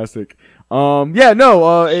fantastic. We're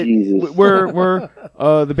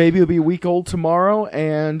the baby will be a week old tomorrow,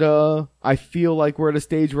 and I feel like we're at a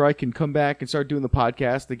stage where I can come back and start doing the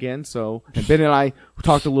podcast again. So, and Ben and I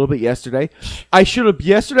talked a little bit yesterday. I should have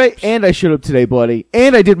yesterday, and I should have today, buddy.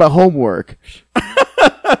 And I did my homework.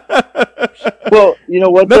 Well, you know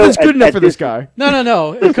what? Nothing's good enough for this guy.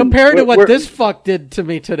 No. Compared to what this fuck did to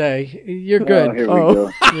me today, you're good. Oh, here we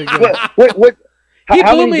go. You're good. What? He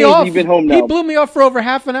how blew many me days off. have you been home now? He blew me off for over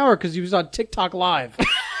half an hour because he was on TikTok Live.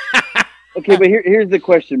 Okay, but here's the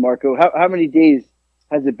question, Marco. How many days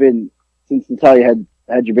has it been since Natalia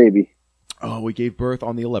had your baby? Oh, we gave birth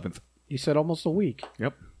on the 11th. You said almost a week.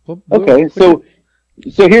 Yep. Okay, so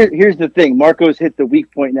here's the thing. Marco's hit the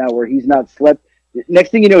weak point now where he's not slept. Next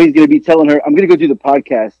thing you know, he's going to be telling her, I'm going to go do the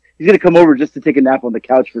podcast. He's going to come over just to take a nap on the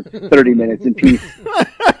couch for 30 minutes in peace.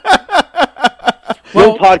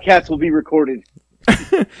 No podcast will be recorded.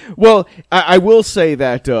 Well, I will say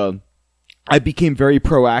that I became very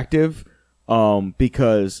proactive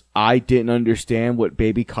because I didn't understand what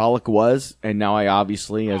baby colic was, and now I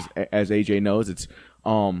obviously, as AJ knows,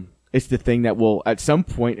 it's the thing that will, at some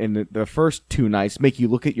point in the first 2 nights, make you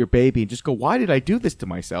look at your baby and just go, why did I do this to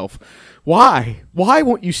myself? Why? Why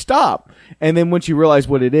won't you stop? And then once you realize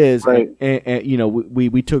what it is, right. and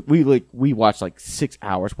we watched like 6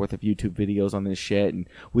 hours worth of YouTube videos on this shit, and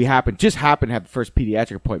we happened to have the first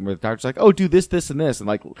pediatric appointment where the doctor's like, oh, do this, this, and this. And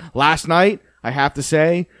like last night, I have to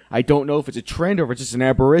say, I don't know if it's a trend or if it's just an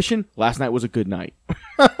aberration. Last night was a good night.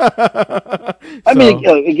 I mean,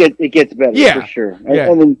 it gets better, for sure. Yeah.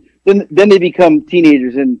 And then they become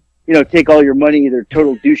teenagers and, take all your money. They're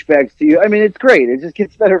total douchebags to you. I mean, it's great. It just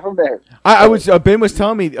gets better from there. Ben was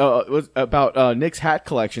telling me about Nick's hat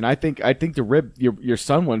collection. I think to rib your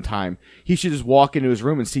son one time, he should just walk into his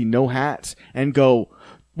room and see no hats and go,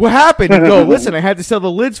 what happened? And go, listen, I had to sell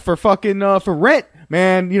the lids for fucking for rent.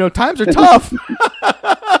 Man, times are tough.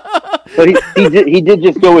 But he did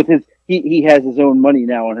just go with he has his own money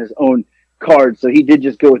now on his own card, so he did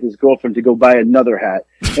just go with his girlfriend to go buy another hat.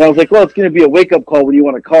 And I was like, well, it's going to be a wake-up call when you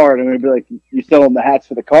want a car, and I'm going to be like, you selling the hats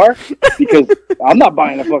for the car? Because I'm not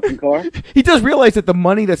buying a fucking car. He does realize that the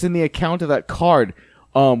money that's in the account of that card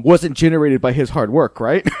wasn't generated by his hard work,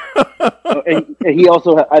 right? And he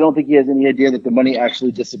also, I don't think he has any idea that the money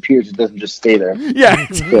actually disappears. It doesn't just stay there. Yeah.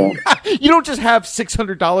 So. You don't just have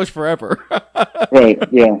 $600 forever. Right,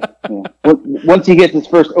 yeah. Once he gets his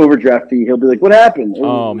first overdraft fee, he'll be like, what happened?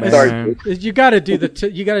 Oh, man. Sorry. You got to do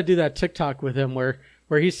that TikTok with him where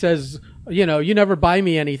he says you never buy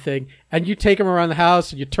me anything, and you take them around the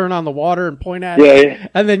house and you turn on the water and point at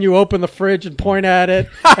it, and then you open the fridge and point at it,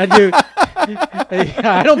 and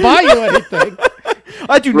I don't buy you anything.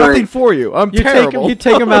 I do nothing for you. I'm terrible. You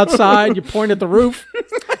take them outside, you point at the roof.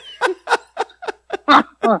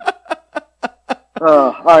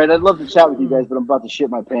 All right, I'd love to chat with you guys, but I'm about to shit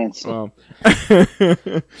my pants.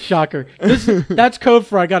 Shocker. That's code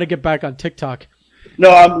for I got to get back on TikTok. No,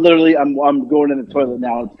 I'm going in the toilet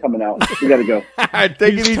now. It's coming out. We got to go.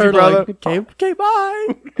 Take it easy, brother. Okay, bye.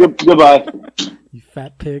 Goodbye. You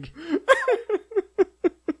fat pig.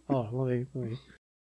 Oh, let me.